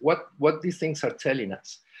things. What these things are telling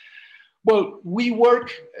us. Well, we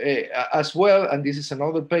work as well, and this is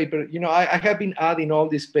another paper. I have been adding all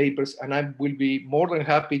these papers, and I will be more than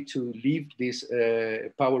happy to leave this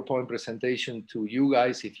PowerPoint presentation to you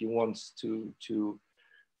guys if you want to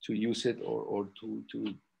use it or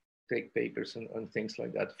to take papers and things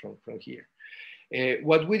like that from here.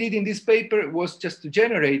 What we did in this paper was just to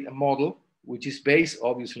generate a model which is based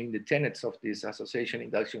obviously in the tenets of this association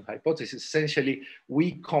induction hypothesis. Essentially,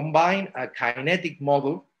 we combine a kinetic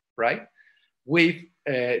model, right, with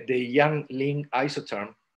the Yang-Ling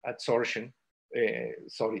isotherm adsorption,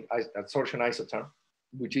 adsorption isotherm,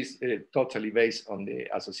 which is totally based on the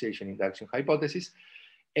association induction hypothesis.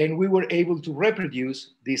 And we were able to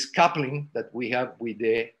reproduce this coupling that we have with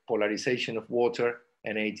the polarization of water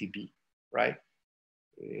and ATP, right,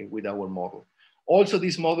 with our model. Also,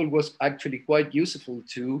 this model was actually quite useful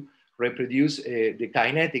to reproduce the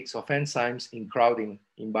kinetics of enzymes in crowding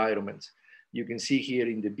environments. You can see here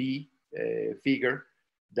in the B figure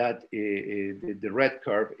that the red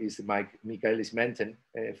curve is the Michaelis-Menten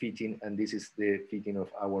fitting, and this is the fitting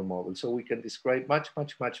of our model. So we can describe much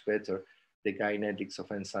better the kinetics of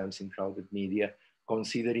enzymes in crowded media,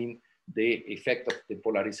 considering the effect of the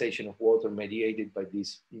polarization of water mediated by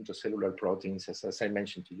these intracellular proteins, as I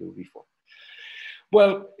mentioned to you before.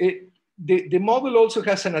 Well, the model also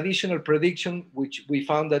has an additional prediction, which we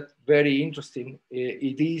found that very interesting.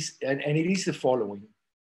 It is the following.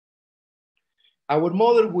 Our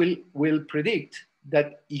model will predict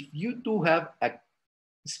that if you do have a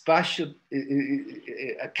spatial,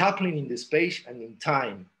 a coupling in the space and in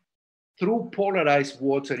time through polarized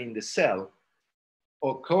water in the cell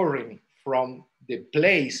occurring from the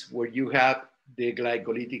place where you have the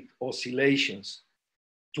glycolytic oscillations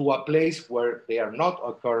to a place where they are not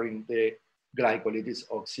occurring, the glycolytic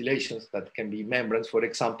oscillations that can be membranes, for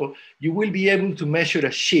example, you will be able to measure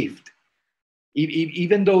a shift.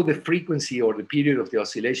 Even though the frequency or the period of the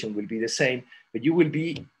oscillation will be the same, but you will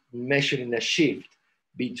be measuring a shift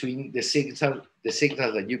between the signal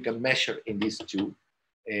that you can measure in these two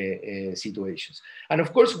situations. And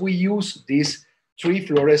of course, we use these 3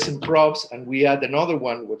 fluorescent probes, and we add another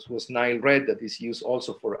one, which was Nile red, that is used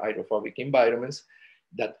also for hydrophobic environments,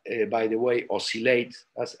 that, by the way, oscillate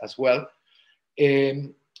as well.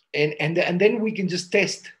 And then we can just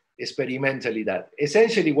test experimentally that.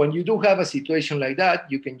 Essentially, when you do have a situation like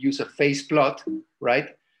that, you can use a phase plot,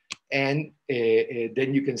 right? And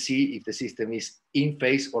then you can see if the system is in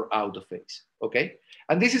phase or out of phase, okay?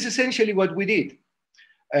 And this is essentially what we did.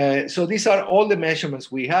 So these are all the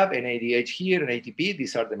measurements we have, NADH here and ATP.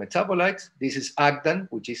 These are the metabolites. This is Agdan,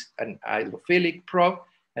 which is an hydrophilic probe.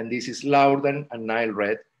 And this is Laurdan and Nile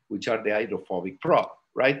red, which are the hydrophobic probe,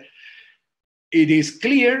 right? It is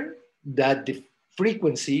clear that the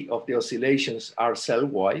frequency of the oscillations are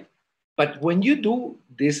cell-wide, but when you do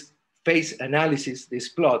this phase analysis, this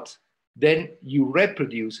plot, then you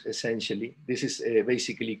reproduce essentially, this is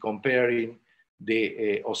basically comparing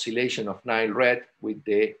the oscillation of Nile red with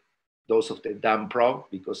those of the DAM probe,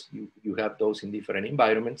 because you have those in different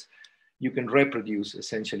environments. You can reproduce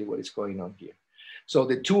essentially what is going on here. So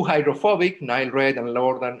the two hydrophobic, Nile red and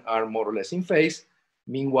Lordan, are more or less in phase.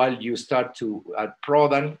 Meanwhile, you start to add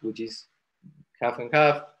Prodan, which is half and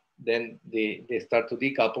half, then they start to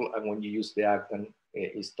decouple, and when you use the Agdan,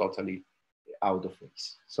 it's totally out of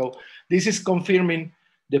phase. So this is confirming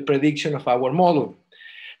the prediction of our model.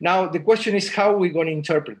 Now, the question is how are we going to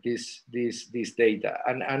interpret this data?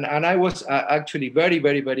 And I was actually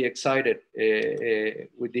very excited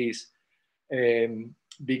with this,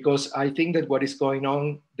 because I think that what is going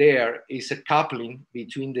on there is a coupling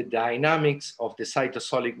between the dynamics of the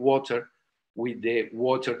cytosolic water with the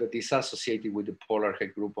water that is associated with the polar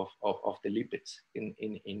head group of the lipids in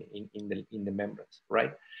the membranes,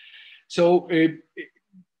 right? So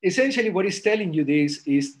essentially what it's telling you this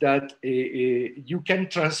is that you can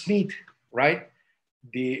transmit, right,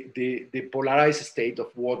 the polarized state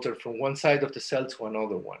of water from one side of the cell to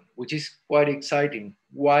another one, which is quite exciting.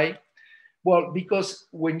 Why? Well, because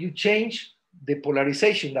when you change the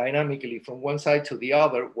polarization dynamically from one side to the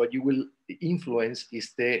other, what you will influence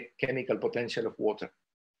is the chemical potential of water.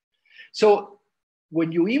 So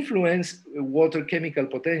when you influence water chemical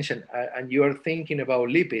potential and you are thinking about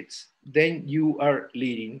lipids, then you are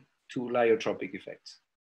leading to lyotropic effects,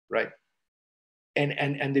 right?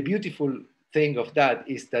 And the beautiful thing of that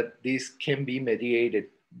is that this can be mediated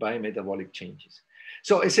by metabolic changes.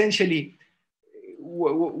 So essentially,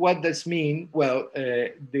 what does mean? Well,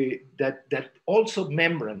 that also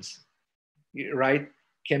membranes, right,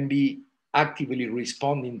 can be actively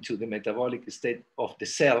responding to the metabolic state of the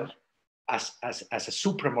cell as a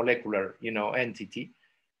supramolecular, entity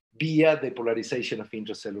via the polarization of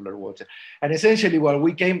intracellular water. And essentially,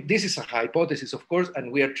 this is a hypothesis, of course,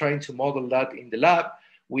 and we are trying to model that in the lab.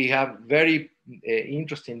 We have very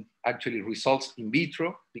interesting, actually, results in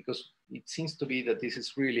vitro, because it seems to be that this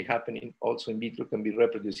is really happening also in vitro, can be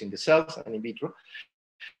reproduced in the cells and in vitro.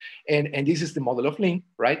 And this is the model of link,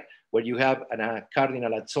 right? Where you have a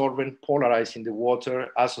cardinal adsorbent polarizing the water,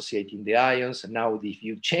 associating the ions. And now if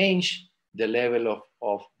you change the level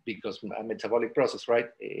of because a metabolic process, right?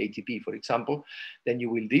 ATP, for example, then you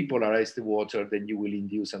will depolarize the water, then you will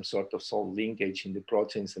induce some sort of salt linkage in the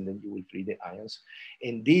proteins, and then you will free the ions.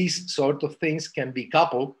 And these sort of things can be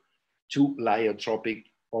coupled to lyotropic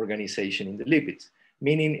organization in the lipids,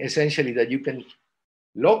 meaning essentially that you can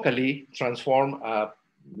locally transform a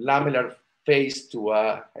lamellar phase to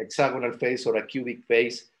a hexagonal phase or a cubic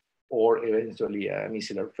phase, or eventually a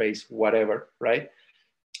micellar phase, whatever, right?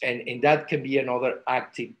 And that can be another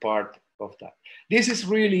active part of that. This is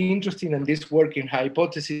really interesting, and this working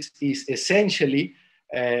hypothesis is essentially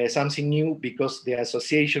something new, because the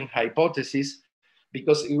association hypothesis,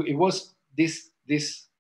 because it was this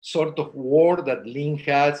sort of war that Link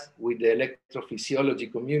has with the electrophysiology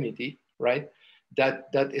community, right? That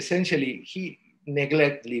essentially he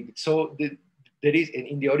neglect lipids. So there is,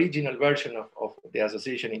 in the original version of the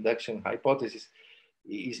association induction hypothesis,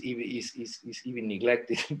 is even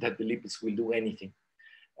neglected that the lipids will do anything.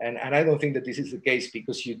 And I don't think that this is the case,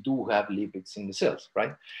 because you do have lipids in the cells,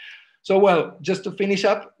 right? So, well, just to finish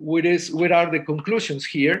up, what are the conclusions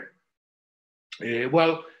here?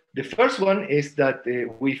 Well, the first one is that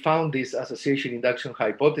we found this association induction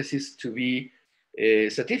hypothesis to be a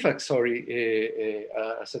satisfactory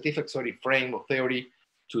frame of theory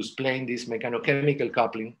to explain this mechanochemical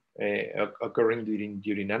coupling occurring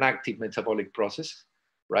during an active metabolic process,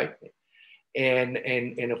 right? And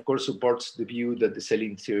of course supports the view that the cell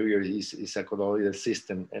interior is a colloidal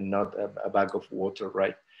system and not a bag of water,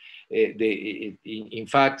 right? In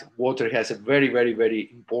fact, water has a very, very,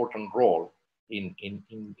 very important role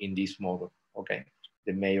in this model, okay?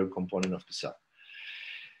 The major component of the cell.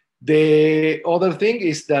 The other thing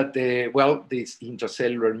is that, well, this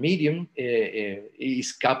intracellular medium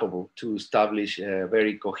is capable to establish a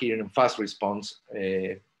very coherent and fast response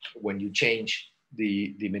when you change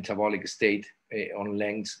the metabolic state on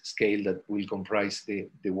length scale that will comprise the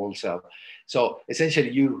whole cell. So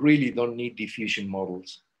essentially, you really don't need diffusion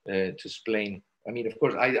models to explain. I mean, of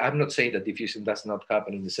course, I'm not saying that diffusion does not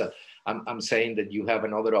happen in the cell. I'm saying that you have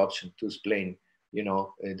another option to explain,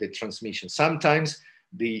 the transmission. Sometimes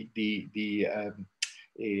the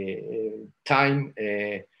time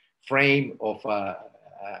frame of a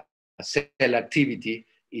cell activity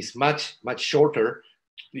is much shorter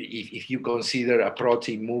if you consider a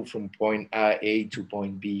protein move from point A to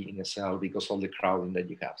point B in a cell, because of the crowding that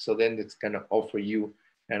you have. So then it's going to offer you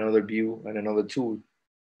another view and another tool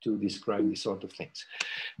to describe these sort of things.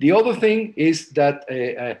 The other thing is that,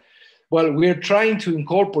 well, we're trying to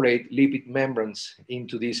incorporate lipid membranes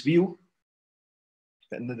into this view.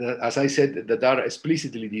 And as I said, that are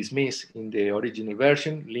explicitly dismissed in the original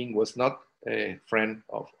version. Link was not a friend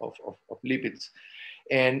of lipids.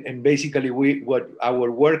 And basically, what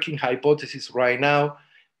our working hypothesis right now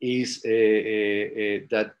is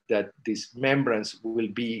that these membranes will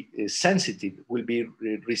be sensitive, will be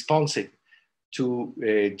responsive to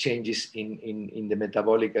changes in the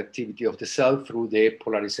metabolic activity of the cell through the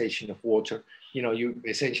polarization of water.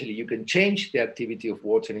 Essentially you can change the activity of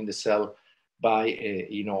water in the cell by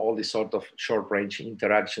all these sort of short-range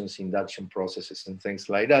interactions, induction processes, and things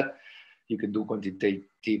like that. You can do quantitative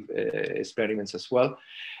experiments as well.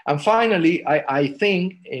 And finally, I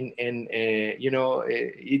think,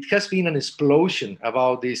 it has been an explosion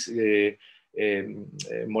about these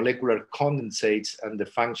molecular condensates and the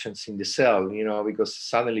functions in the cell, because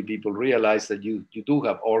suddenly people realize that you do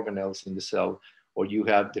have organelles in the cell, or you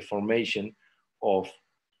have the formation of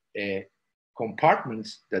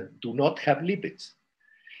compartments that do not have lipids.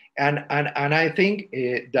 And I think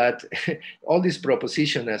that all this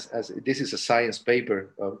proposition, as this is a science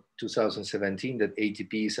paper of 2017, that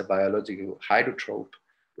ATP is a biological hydrotrope,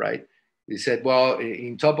 right? They said, well,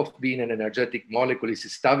 in top of being an energetic molecule, is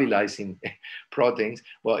stabilizing proteins.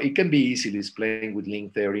 Well, it can be easily explained with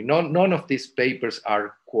link theory. None of these papers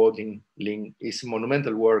are quoting link. It's a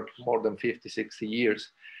monumental work, more than 50, 60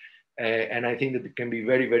 years. And I think that it can be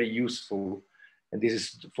very, very useful. And this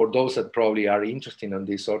is for those that probably are interested in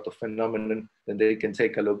this sort of phenomenon, then they can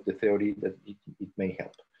take a look at the theory that it may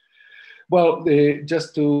help. Well,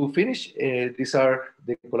 just to finish, these are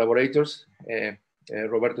the collaborators.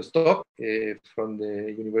 Roberto Stock from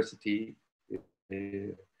the University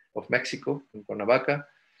of Mexico in Cuernavaca,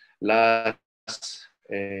 Lars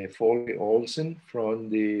Folke Olsen from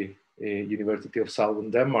the University of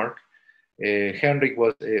Southern Denmark. Henrik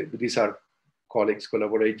was, these are colleagues,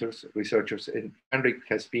 collaborators, researchers, and Henrik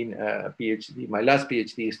has been a PhD, my last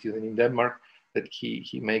PhD student in Denmark, that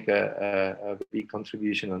he make a big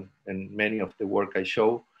contribution on and many of the work I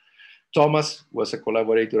show. Thomas was a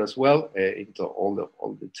collaborator as well into all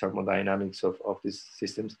the thermodynamics of these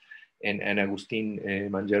systems. And Agustin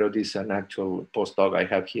Mangerot is an actual postdoc I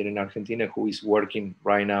have here in Argentina who is working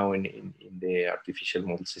right now in the artificial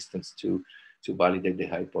model systems to validate the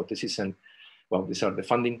hypothesis. And well, these are the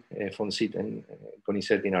funding, FONCIT and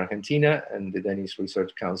CONICET in Argentina, and the Danish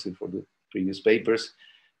Research Council for the previous papers.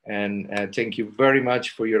 And thank you very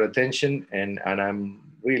much for your attention. And I'm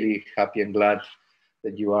really happy and glad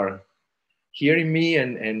that you are hearing me,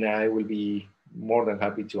 and I will be more than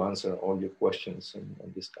happy to answer all your questions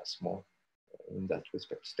and discuss more in that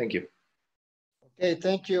respect. Thank you. Okay,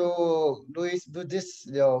 thank you, Luis. But this,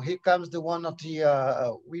 here comes one of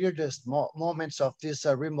the weirdest moments of this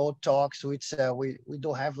remote talks, which we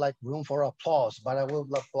don't have like room for applause, but I will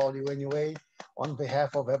applaud you anyway on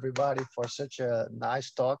behalf of everybody for such a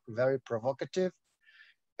nice talk, very provocative.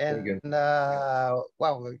 And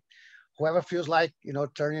well, whoever feels like,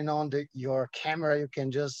 turning on your camera, you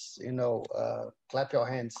can just, clap your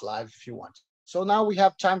hands live if you want. So now we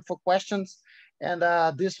have time for questions, and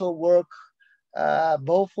this will work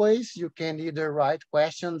both ways. You can either write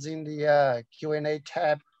questions in the Q&A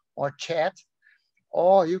tab or chat,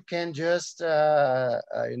 or you can just,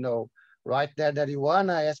 write there that you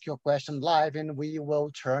wanna ask your question live, and we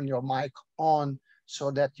will turn your mic on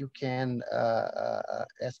so that you can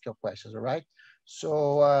ask your questions, all right?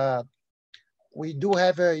 So we do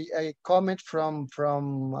have a comment from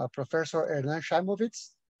Professor Hernan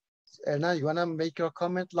Shaimovitz. Hernan, you wanna make your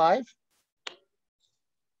comment live?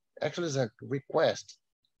 Actually, it's a request.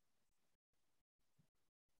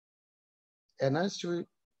 Hernan,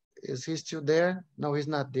 is he still there? No, he's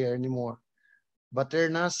not there anymore. But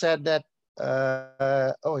Hernan said that,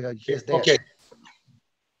 oh yeah, he's there. Okay.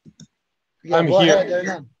 Yeah, I'm go here. ahead,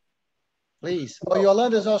 Hernan. Please. Oh,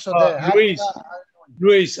 Yolanda is also there.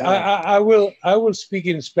 Luis, I will speak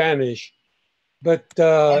in Spanish, but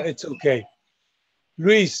it's okay.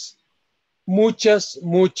 Luis, muchas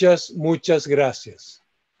gracias.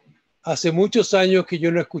 Hace muchos años que yo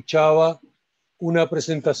no escuchaba una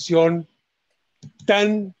presentación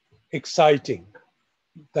tan exciting,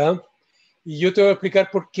 ¿tá? Y yo te voy a explicar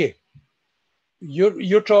por qué.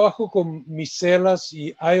 Yo trabajo con micelas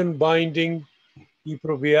y ion binding y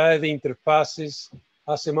propiedades de interfaces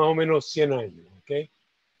hace más o menos 100 años, ¿ok?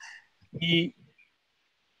 Y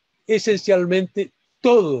esencialmente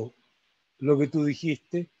todo lo que tú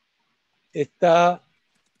dijiste está,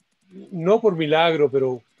 no por milagro,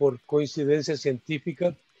 pero por coincidencia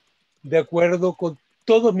científica, de acuerdo con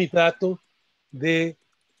todos mis datos de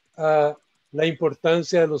la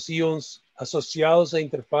importancia de los ions asociados a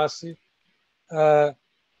interfaces,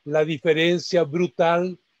 la diferencia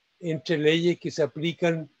brutal entre leyes que se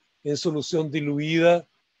aplican en solución diluida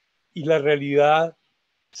y la realidad,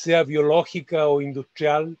 sea biológica o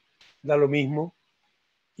industrial, da lo mismo.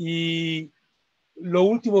 Y lo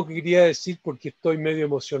último que quería decir, porque estoy medio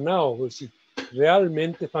emocionado, es decir,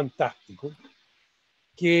 realmente fantástico,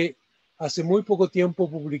 que hace muy poco tiempo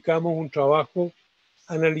publicamos un trabajo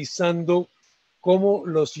analizando cómo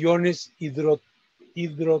los iones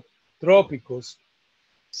hidrotrópicos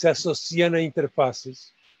se asocian a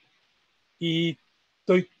interfaces. Y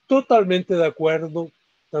estoy totalmente de acuerdo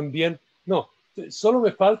también. No, solo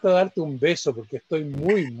me falta darte un beso porque estoy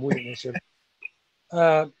muy emocionado.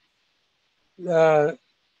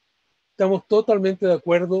 Estamos totalmente de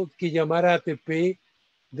acuerdo que llamar a ATP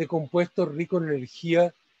de compuestos ricos en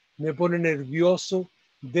energía me pone nervioso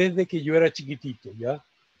desde que yo era chiquitito, ¿ya?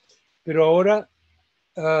 Pero ahora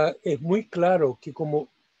es muy claro que como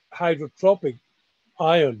hydrotropic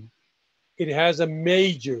ion, it has a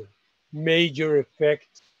major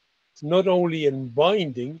effect, not only in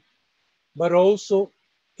binding, but also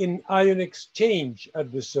in ion exchange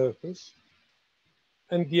at the surface,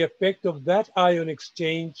 and the effect of that ion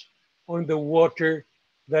exchange on the water.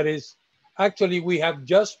 That is, actually, we have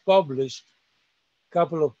just published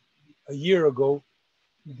a year ago,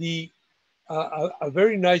 a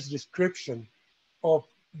very nice description of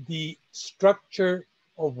the structure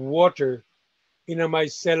of water in a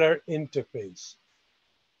micellar interface,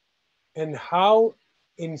 and how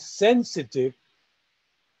insensitive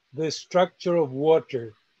the structure of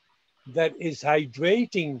water that is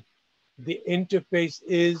hydrating the interface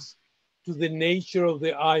is to the nature of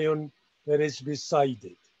the ion that is beside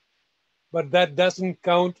it. But that doesn't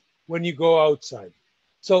count when you go outside.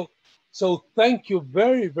 So thank you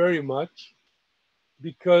very, very much,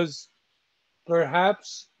 because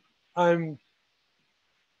perhaps I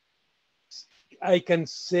can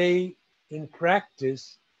say in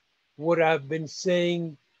practice what I've been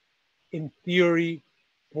saying in theory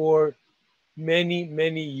for many,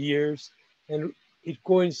 many years, and it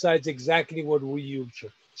coincides exactly what we use.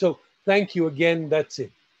 So thank you again, that's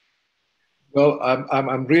it. Well,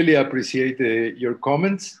 I'm really appreciate your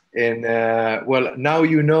comments, and well, now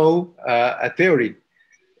you know a theory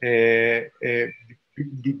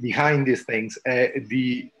behind these things.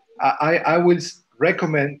 I will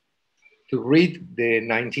recommend to read the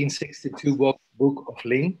 1962 book of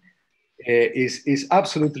Lin. Is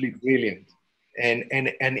absolutely brilliant, and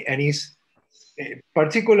is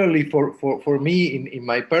particularly for me in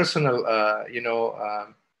my personal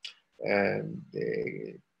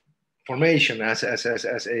formation as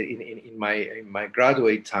in my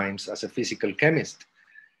graduate times as a physical chemist.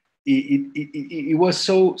 It was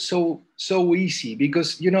so easy,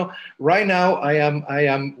 because right now I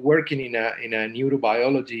am working in a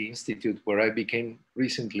neurobiology institute where I became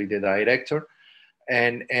recently the director,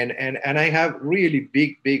 and I have really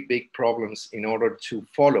big problems in order to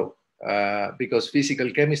follow, because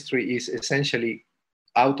physical chemistry is essentially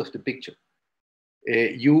out of the picture.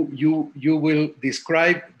 You will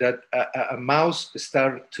describe that a mouse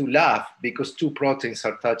start to laugh because two proteins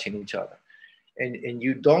are touching each other, and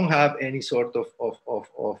you don't have any sort of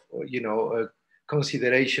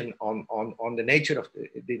consideration on the nature of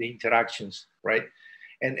the interactions, right?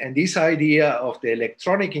 And this idea of the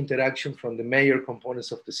electronic interaction from the major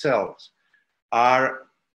components of the cells are,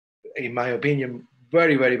 in my opinion,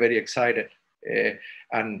 very excited.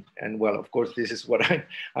 And well, of course, this is what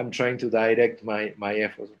I'm trying to direct my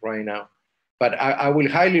efforts right now. But I will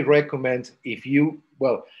highly recommend, if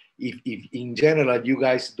in general you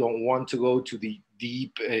guys don't want to go to the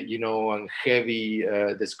deep, and heavy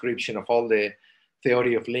description of all the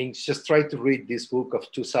theory of links, just try to read this book of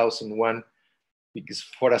 2001, because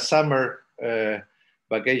for a summer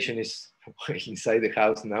vacation is inside the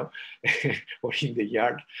house now or in the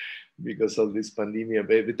yard, because of this pandemic.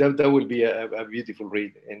 But that will be a beautiful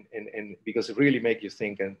read, and because it really makes you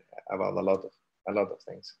think about a lot of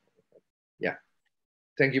things. Yeah,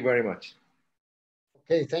 thank you very much.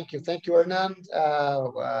 Okay, thank you, Hernan.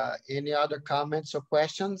 Any other comments or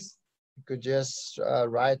questions? You could just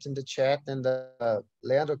write in the chat, and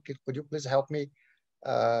Leandro, could you please help me?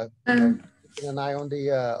 Keep an eye on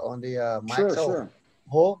the mic. Sure, so, sure.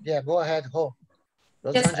 Ho, yeah, go ahead, Ho.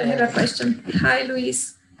 Yes, I have a question. Hi,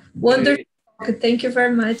 Luis. Wonderful. Hey. Thank you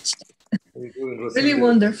very much. Really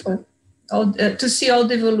wonderful. To see all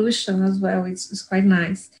the evolution as well. It's quite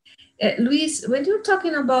nice. Luis, when you're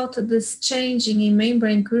talking about this changing in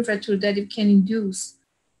membrane curvature that you can induce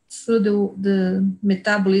through the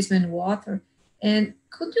metabolism in water, and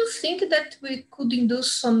could you think that we could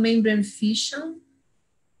induce some membrane fission?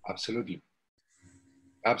 Absolutely.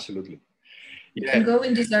 You can go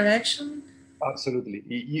in this direction? Absolutely.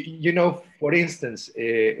 For instance,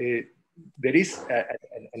 there is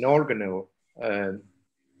an organelle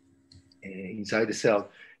inside the cell,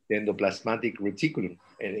 the endoplasmatic reticulum,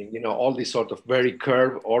 and all these sort of very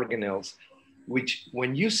curved organelles, which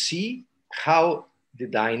when you see how the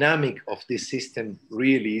dynamic of this system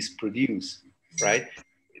really is produced, right?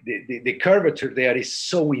 The curvature there is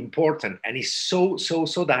so important and is so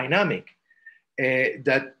dynamic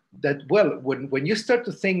that well, when you start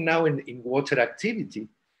to think now in water activity,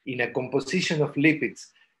 in a composition of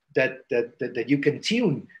lipids that you can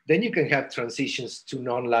tune, then you can have transitions to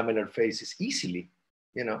non-lamellar phases easily.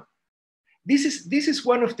 This is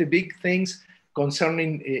one of the big things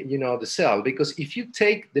concerning the cell, because if you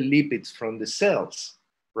take the lipids from the cells,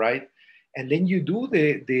 right, and then you do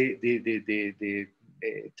the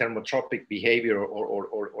thermotropic behavior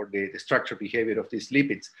or the structure behavior of these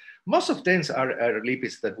lipids, most of them are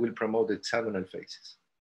lipids that will promote the hexagonal phases.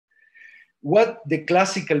 What the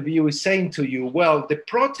classical view is saying to you, well, the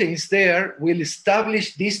proteins there will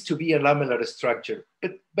establish this to be a lamellar structure.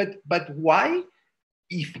 But why?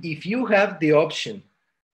 If you have the option,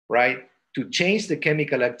 right, to change the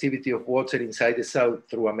chemical activity of water inside the cell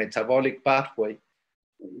through a metabolic pathway,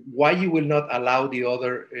 why you will not allow the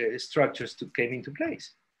other structures to come into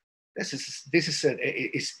place? This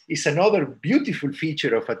is another beautiful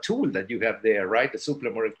feature of a tool that you have there, right? The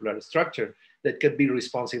supramolecular structure that can be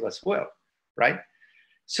responsive as well, right?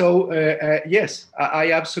 So yes,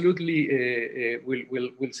 I absolutely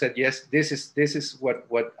will say yes. This is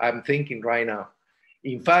what I'm thinking right now.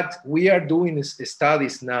 In fact, we are doing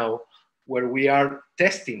studies now where we are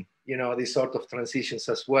testing, you know, these sort of transitions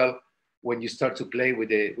as well. When you start to play with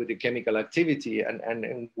the chemical activity,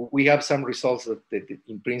 and we have some results that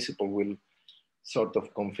in principle will sort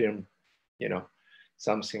of confirm, you know,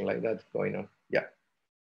 something like that going on. Yeah.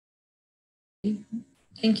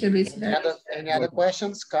 Thank you, Luis. Any other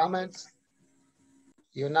questions, comments?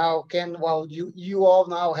 You now can, well, you all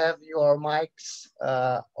now have your mics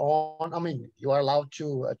on. I mean, you are allowed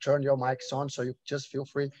to turn your mics on, so you just feel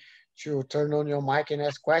free to turn on your mic and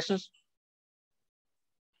ask questions.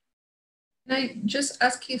 Can I just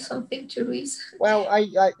ask you something, to Luis? Well, I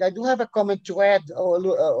do have a comment to add,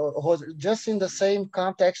 just in the same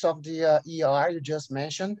context of the ER you just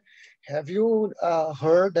mentioned. Have you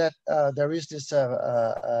heard that there is this, you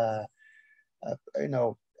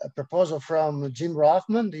know, a proposal from Jim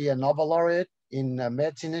Rothman, the Nobel laureate in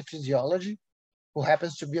medicine and physiology, who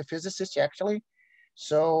happens to be a physicist actually.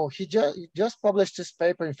 So he just published this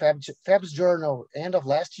paper in Fab's journal end of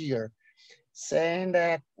last year, saying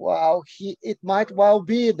that, well, it might well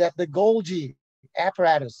be that the Golgi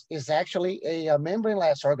apparatus is actually a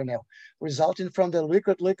membraneless organelle resulting from the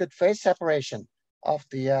liquid-liquid phase separation of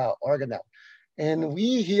the organelle. And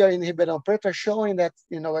we here in Ribeirão Preto are showing that,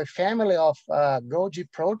 you know, a family of Golgi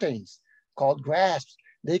proteins called grasps,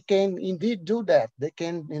 they can indeed do that. They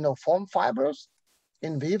can, you know, form fibrils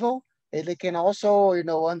in vivo, and they can also, you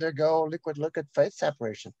know, undergo liquid-liquid phase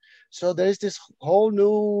separation. So there's this whole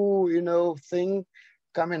new, you know, thing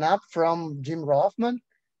coming up from Jim Rothman,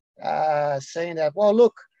 saying that, well,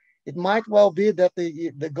 look, it might well be that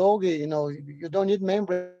the Golgi, you know, you don't need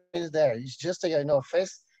membranes there. It's just a, you know,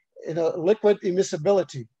 phase, you know, liquid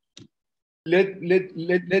immiscibility. Let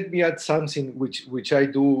me add something which I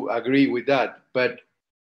do agree with that, but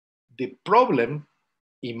the problem,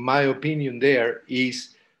 in my opinion, there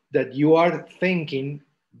is that you are thinking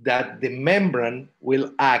that the membrane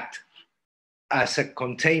will act as a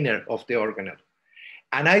container of the organelle.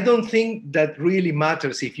 And I don't think that really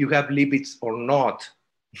matters if you have lipids or not.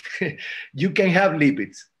 You can have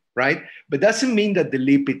lipids, right? But doesn't mean that the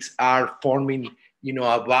lipids are forming, you know,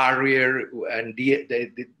 a barrier and the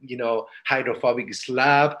you know, hydrophobic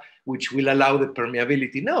slab, which will allow the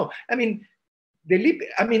permeability. No, I mean,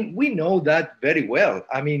 we know that very well.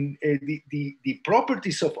 I mean, the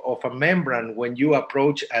properties of a membrane when you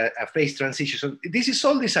approach a phase transition. So this is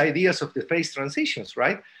all these ideas of the phase transitions,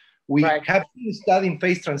 right? We have been studying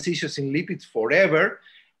phase transitions in lipids forever,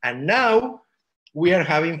 and now we are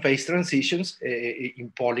having phase transitions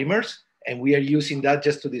in polymers, and we are using that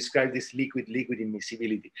just to describe this liquid-liquid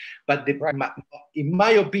immiscibility. But in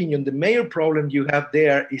my opinion, the major problem you have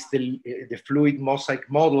there is the fluid mosaic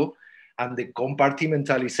model and the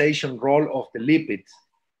compartmentalization role of the lipids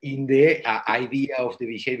in the idea of the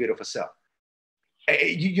behavior of a cell.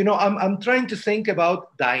 You know, I'm trying to think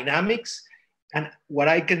about dynamics, and what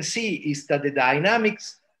I can see is that the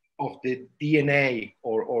dynamics of the DNA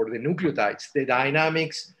or the nucleotides, the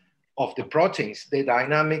dynamics of the proteins, the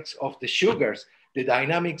dynamics of the sugars, the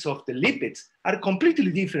dynamics of the lipids are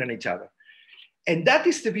completely different than each other. And that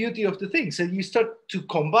is the beauty of the thing. So you start to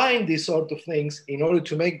combine these sort of things in order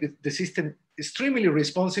to make the system extremely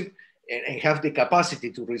responsive and have the capacity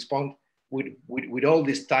to respond with all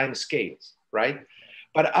these time scales, right?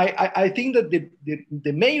 But I think that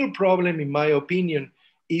the major problem, in my opinion,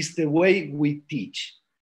 is the way we teach.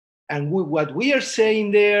 And what we are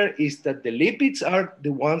saying there is that the lipids are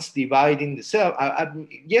the ones dividing the cell.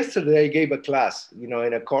 Yesterday I gave a class, you know,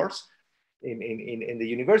 in a course in the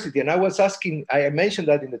university, and I was asking, I mentioned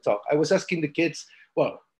that in the talk, I was asking the kids,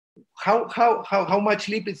 well, how much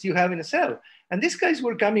lipids you have in a cell? And these guys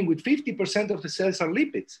were coming with 50% of the cells are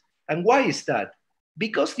lipids. And why is that?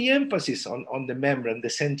 Because the emphasis on the membrane, the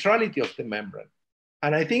centrality of the membrane.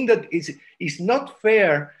 And I think that it's not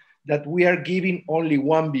fair that we are giving only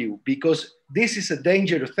one view, because this is a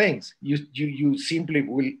dangerous thing. You simply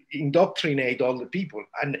will indoctrinate all the people.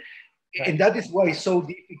 And that is why it's so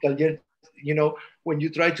difficult. You know, when you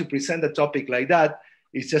try to present a topic like that,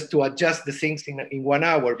 it's just to adjust the things in 1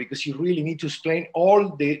 hour, because you really need to explain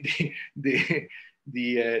all the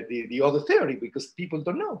other theory, because people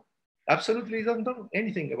don't know. Absolutely don't know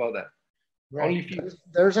anything about that. Right. Only few.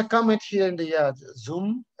 There's a comment here in the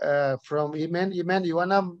Zoom from Iman. Iman, you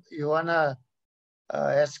wanna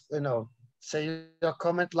ask, you know, say your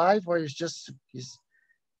comment live, or is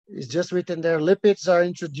It's just written there, lipids are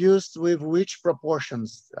introduced with which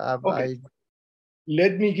proportions? Okay.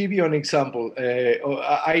 Let me give you an example.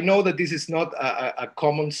 I know that this is not a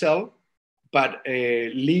common cell, but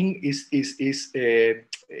Ling is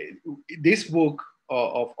this book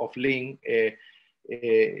of Ling.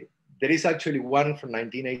 There is actually one from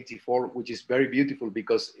 1984, which is very beautiful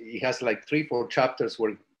because it has like 3-4 chapters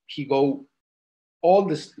where he go all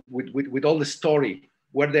this with all the story,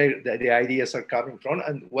 where the ideas are coming from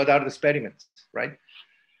and what are the experiments, right?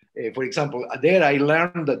 For example, there I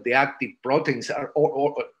learned that the active proteins are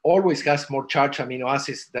always has more charged amino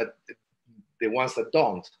acids than the ones that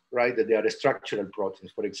don't, right? That they are structural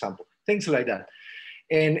proteins, for example, things like that.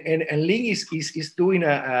 And Ling is doing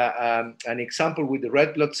an example with the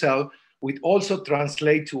red blood cell, which also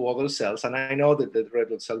translate to other cells. And I know that the red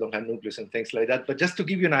blood cell don't have nucleus and things like that, but just to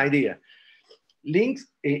give you an idea, Ling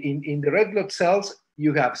in the red blood cells,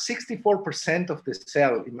 you have 64% of the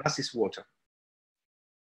cell in mass is water.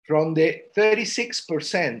 From the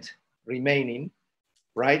 36% remaining,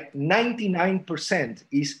 right, 99%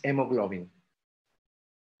 is hemoglobin.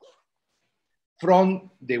 From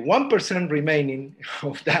the 1% remaining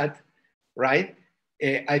of that, right,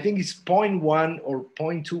 I think it's 0.1 or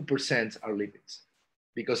 0.2% are lipids,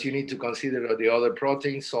 because you need to consider the other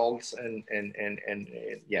proteins, salts, and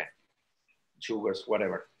yeah, sugars,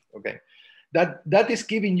 whatever. Okay, that is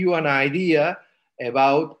giving you an idea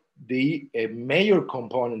about the major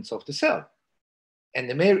components of the cell, and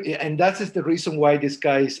that is the reason why this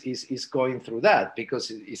guy is going through that, because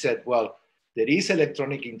he said, well, there is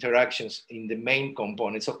electronic interactions in the main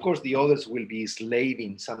components. Of course, the others will be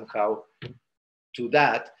slaving somehow to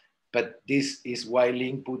that, but this is why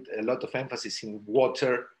Ling put a lot of emphasis in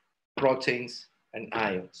water, proteins, and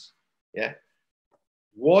ions. Yeah,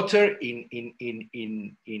 water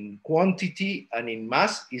in quantity and in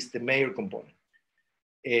mass is the major component.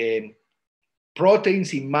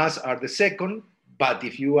 Proteins in mass are the second, but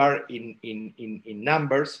if you are in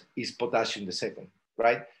numbers, is potassium the second,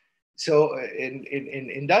 right? So,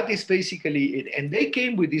 and that is basically it. And they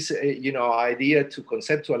came with this, idea to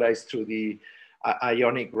conceptualize through the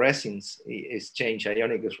ionic resins exchange,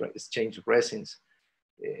 ionic exchange of resins.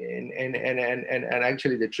 And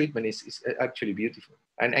actually the treatment is actually beautiful.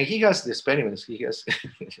 And he has the experiments, he has,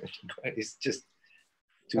 it's just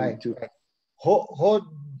right.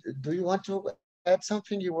 Do you want to add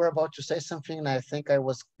something? You were about to say something, and I think I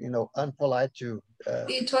was, unpolite to.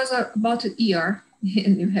 It was about ER,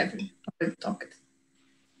 and you haven't already talked.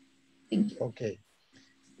 Thank you. Okay.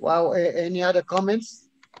 Wow. Any other comments?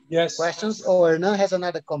 Yes. Questions? Oh, Hernan has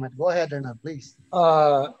another comment. Go ahead, Hernan, please.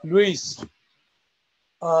 Luis,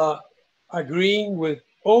 agreeing with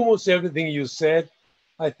almost everything you said,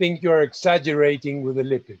 I think you're exaggerating with the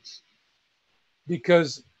lipids,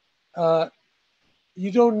 because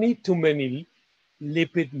you don't need too many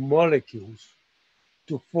lipid molecules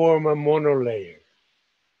to form a monolayer.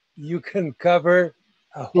 You can cover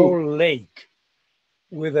a whole lake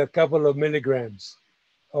with a couple of milligrams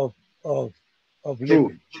of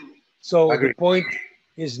lipid. So the point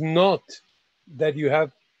is not that you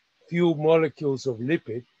have few molecules of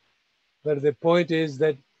lipid, but the point is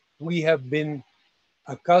that we have been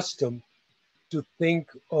accustomed to think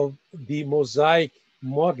of the mosaic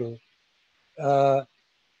model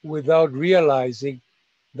without realizing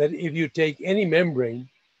that if you take any membrane,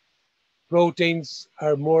 proteins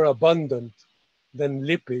are more abundant than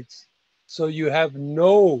lipids, so you have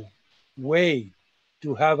no way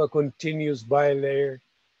to have a continuous bilayer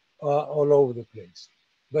all over the place.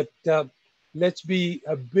 But let's be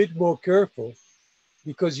a bit more careful,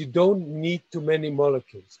 because you don't need too many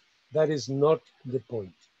molecules. That is not the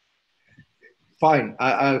point. Fine,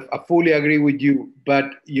 I fully agree with you,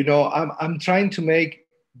 but I'm trying to make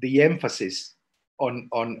the emphasis on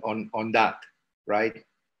that, right?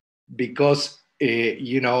 Because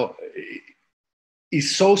it's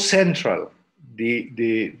so central,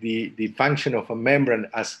 the function of a membrane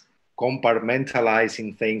as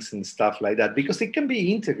compartmentalizing things and stuff like that, because it can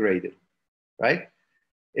be integrated, right?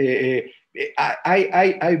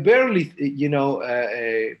 I barely,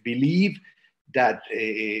 believe that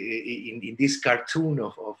in this cartoon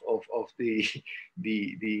of the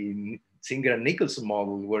Singer and Nicholson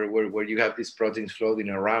model, where you have these proteins floating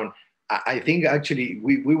around, I think actually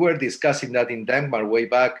we were discussing that in Denmark way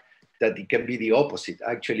back, that it can be the opposite,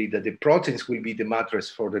 actually, that the proteins will be the mattress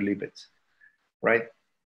for the lipids, right?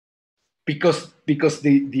 Because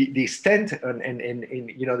the extent and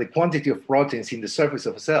the quantity of proteins in the surface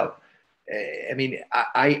of a cell, I mean,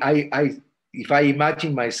 if I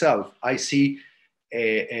imagine myself, I see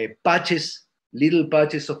little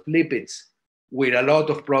patches of lipids with a lot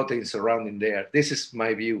of protein surrounding there. This is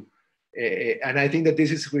my view. And I think that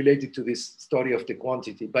this is related to this story of the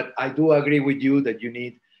quantity. But I do agree with you that you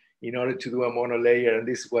need, in order to do a monolayer, and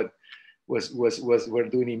this is what we're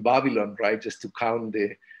doing in Babylon, right? Just to count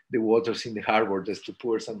the waters in the harbor, just to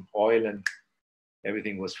pour some oil and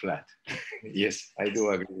everything was flat. Yes, I do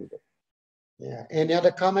agree with that. Yeah, any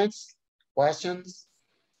other comments, questions?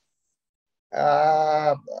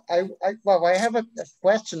 Well, I have a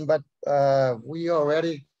question, but it's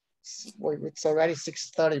already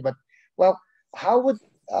 6:30. But well, how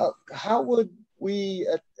would we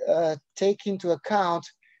take into account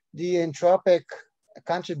the entropic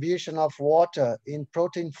contribution of water in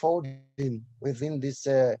protein folding within this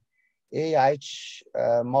AIH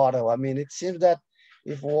model? I mean, it seems that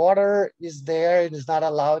if water is there, it is not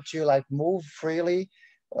allowed to like move freely.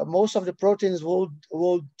 Most of the proteins would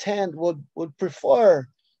prefer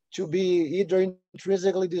to be either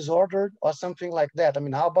intrinsically disordered or something like that. I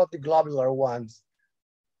mean, how about the globular ones?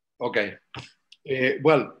 Okay.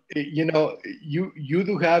 Well, you know, you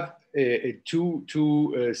do have two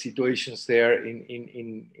situations there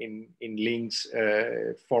in Link's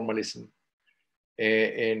formalism,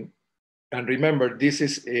 and remember, this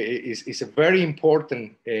is a very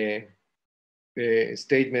important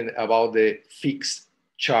statement about the fixed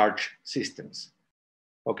charge systems.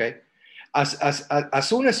 Okay, as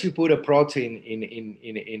soon as you put a protein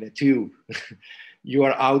in a tube, you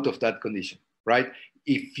are out of that condition, right?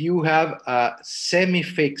 If you have a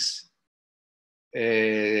semi-fixed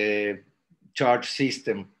charge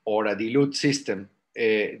system or a dilute system,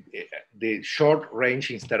 the short-range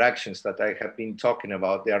interactions that I have been talking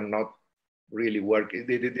about, they are not really working.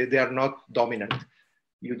 They are not dominant.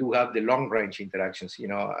 You do have the long-range interactions, you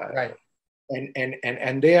know. Right.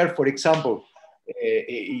 And there, for example,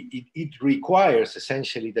 it requires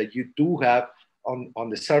essentially that you do have on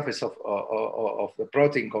the surface of the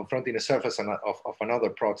protein confronting the surface of another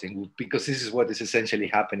protein, because this is what is essentially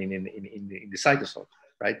happening in the cytosol,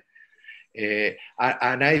 right?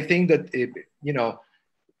 And I think that, you know,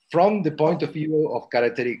 from the point of view of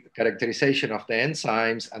characterization of the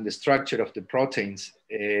enzymes and the structure of the proteins,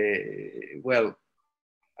 well,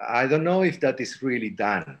 I don't know if that is really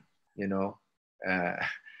done, you know.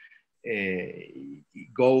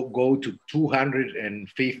 Go to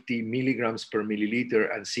 250 milligrams per milliliter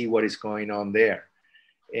and see what is going on there.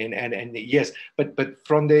 And yes, but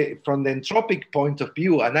from the entropic point of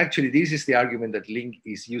view, and actually this is the argument that Link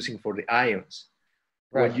is using for the ions,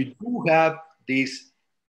 right. When you do have this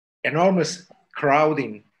enormous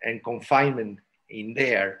crowding and confinement in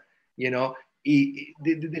there, you know,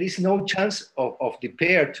 there is no chance of the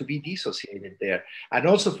pair to be dissociated there. And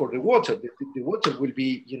also for the water, the water will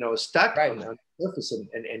be, you know, stuck right. on the surface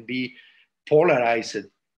and be polarized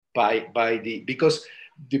by because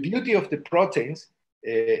the beauty of the proteins,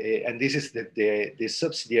 and this is the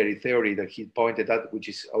subsidiary theory that he pointed out, which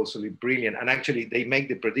is also brilliant. And actually they make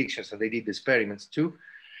the predictions and they did the experiments too,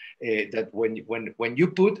 that when you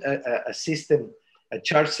put a system, a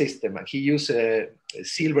charge system, and he used a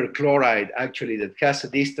silver chloride actually that has a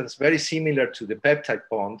distance very similar to the peptide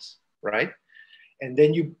bonds, right? And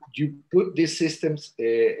then you put these systems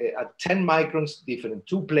at 10 microns different,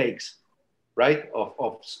 two plaques, right,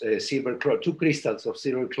 of silver chloride, two crystals of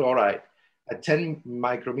silver chloride at 10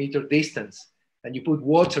 micrometer distance, and you put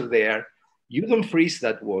water there, you don't freeze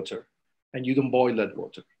that water and you don't boil that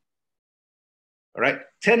water. All right,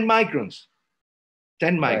 10 microns,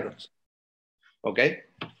 10 microns. Right. Okay,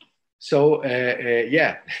 so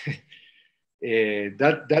yeah,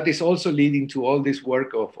 that is also leading to all this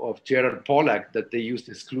work of Gerard Pollack, that they use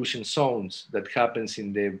exclusion zones that happens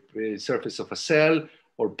in the surface of a cell,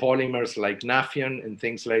 or polymers like Nafion and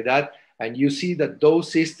things like that. And you see that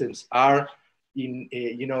those systems are in,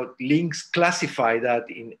 you know, Links classify that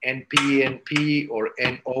in NP, or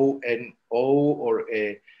NO, or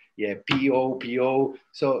yeah, PO.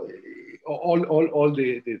 So all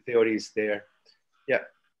the theories there. Yeah.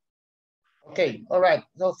 Okay, all right.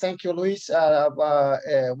 No, thank you, Luis.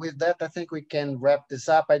 With that, I think we can wrap this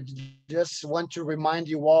up. I just want to remind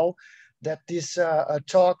you all that this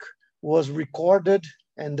talk was recorded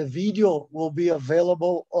and the video will be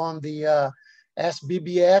available on the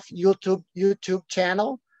SBBf YouTube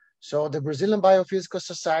channel. So the Brazilian Biophysical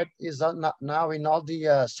Society is now in all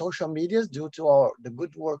the social medias due to the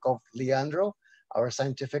good work of Leandro, our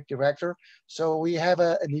scientific director. So we have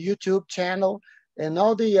a YouTube channel, and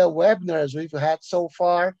all the webinars we've had so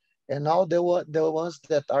far and all the ones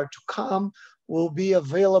that are to come will be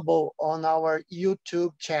available on our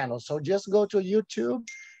YouTube channel. So just go to YouTube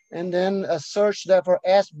and then search that for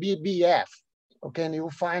SBBF. Okay, and you'll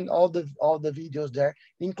find all the videos there,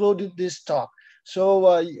 including this talk.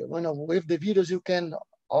 So with the videos, you can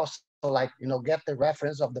also get the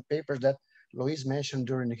reference of the papers that Luis mentioned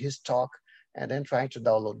during his talk, and then trying to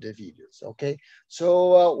download the videos. Okay,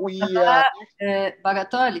 so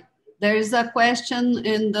Bagatolli, there is a question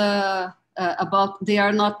in the about they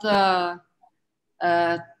are not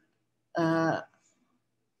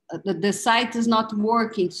the site is not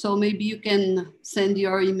working, so maybe you can send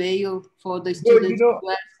your email for the students.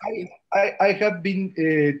 Well, I have been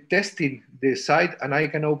testing the site and I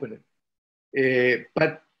can open it.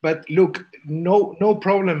 But look, no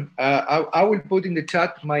problem. I will put in the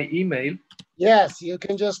chat my email. Yes, you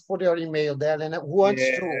can just put your email there, and who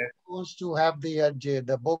wants to have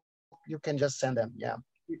the book, you can just send them. Yeah.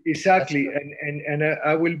 Exactly, and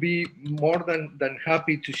I will be more than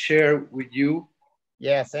happy to share with you.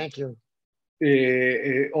 Yeah, thank you.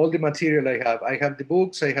 All the material I have. I have the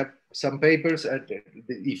books, I have some papers.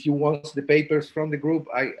 If you want the papers from the group,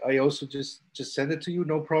 I also just send it to you,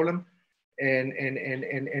 no problem.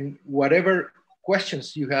 And whatever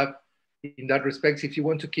questions you have in that respect, if you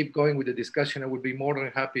want to keep going with the discussion, I would be more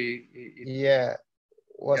than happy.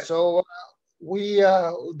 Well, yeah. So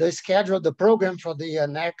the schedule, the program for the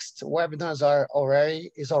next webinars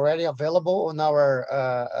is already available on our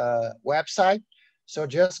website. So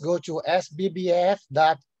just go to sbbf.org.br,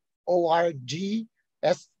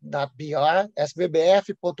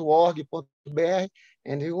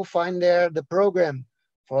 and you will find there the program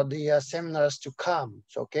for the seminars to come.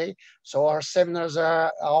 Okay, so our seminars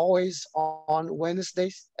are always on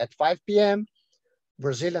Wednesdays at 5 p.m.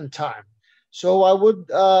 Brazilian time. So I would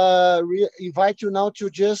invite you now to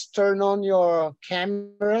just turn on your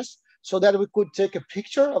cameras so that we could take a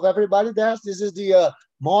picture of everybody there. This is the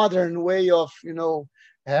modern way of,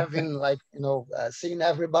 having seeing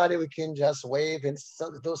everybody. We can just wave and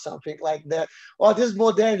do something like that. Oh, this is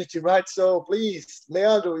modernity, right? So please,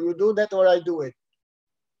 Leandro, you do that or I do it?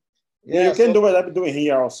 Yeah, you can do what I'm doing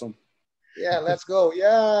here also. Yeah, let's go.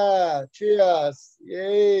 Yeah, cheers.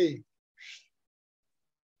 Yay.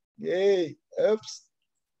 Yay. Oops.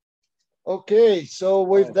 Okay, so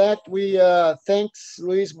with that, we thanks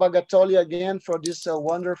Luis Bagatolli again for this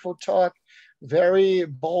wonderful talk. Very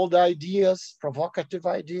bold ideas, provocative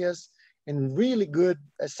ideas, and really good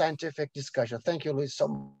scientific discussion. Thank you, Luis, so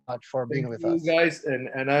much for being with us. Thank you, guys,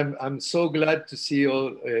 and I'm so glad to see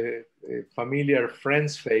all familiar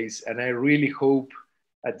friends' face, and I really hope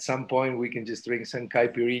at some point we can just drink some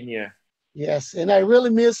caipirinha. Yes, and I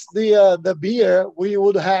really miss the beer we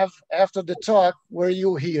would have after the talk. Were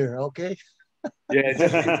you here? Okay. Yeah,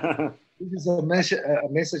 this is a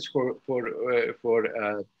message for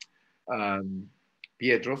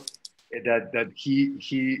Pietro, that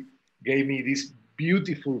he gave me this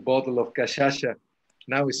beautiful bottle of cachaça.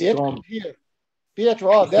 Now it's strong. Pietro,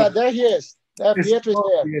 oh, there he is. There, Pietro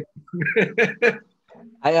is there.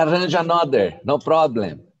 I arrange another, no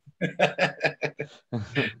problem.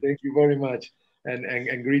 Thank you very much,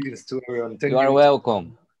 and greetings to everyone. Thank you are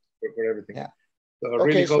welcome for everything. Yeah. So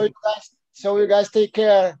okay, really so you guys take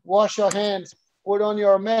care. Wash your hands. Put on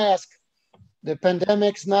your mask. The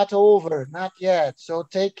pandemic's not over, not yet. So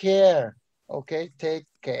take care. Okay, take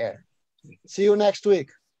care. See you next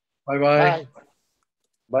week. Bye-bye.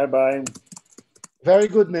 Bye-bye. Very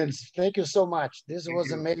good, man. Thank you so much. This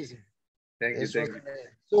was amazing. Thank you.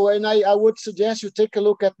 So, and I would suggest you take a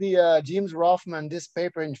look at the James Rothman, this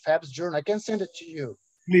paper in Fab's journal. I can send it to you.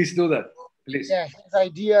 Please do that, please. Yeah, his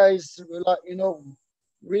idea is,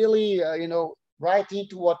 really, right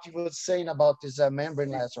into what you were saying about this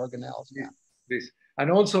membraneless organelles. Yeah. Please.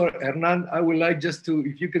 And also, Hernan, I would like just to,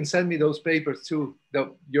 if you can send me those papers too,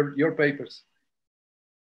 your papers.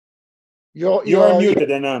 You are muted,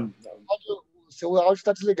 Hernan. Seu áudio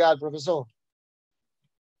está desligado, professor.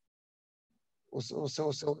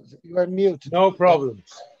 You are mute. No problem.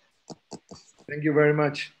 Thank you very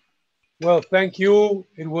much. Well, thank you.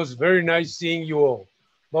 It was very nice seeing you all.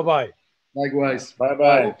 Bye-bye. Likewise.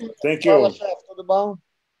 Bye-bye. Thank you. Fala, chefe. Tudo bom?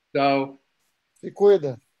 Tchau. Se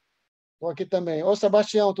cuida. Tô aqui também. Ô,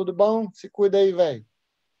 Sebastião, tudo bom? Se cuida aí, velho.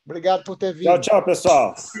 Obrigado por ter vindo. Tchau, tchau,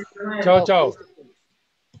 pessoal. Tchau, tchau.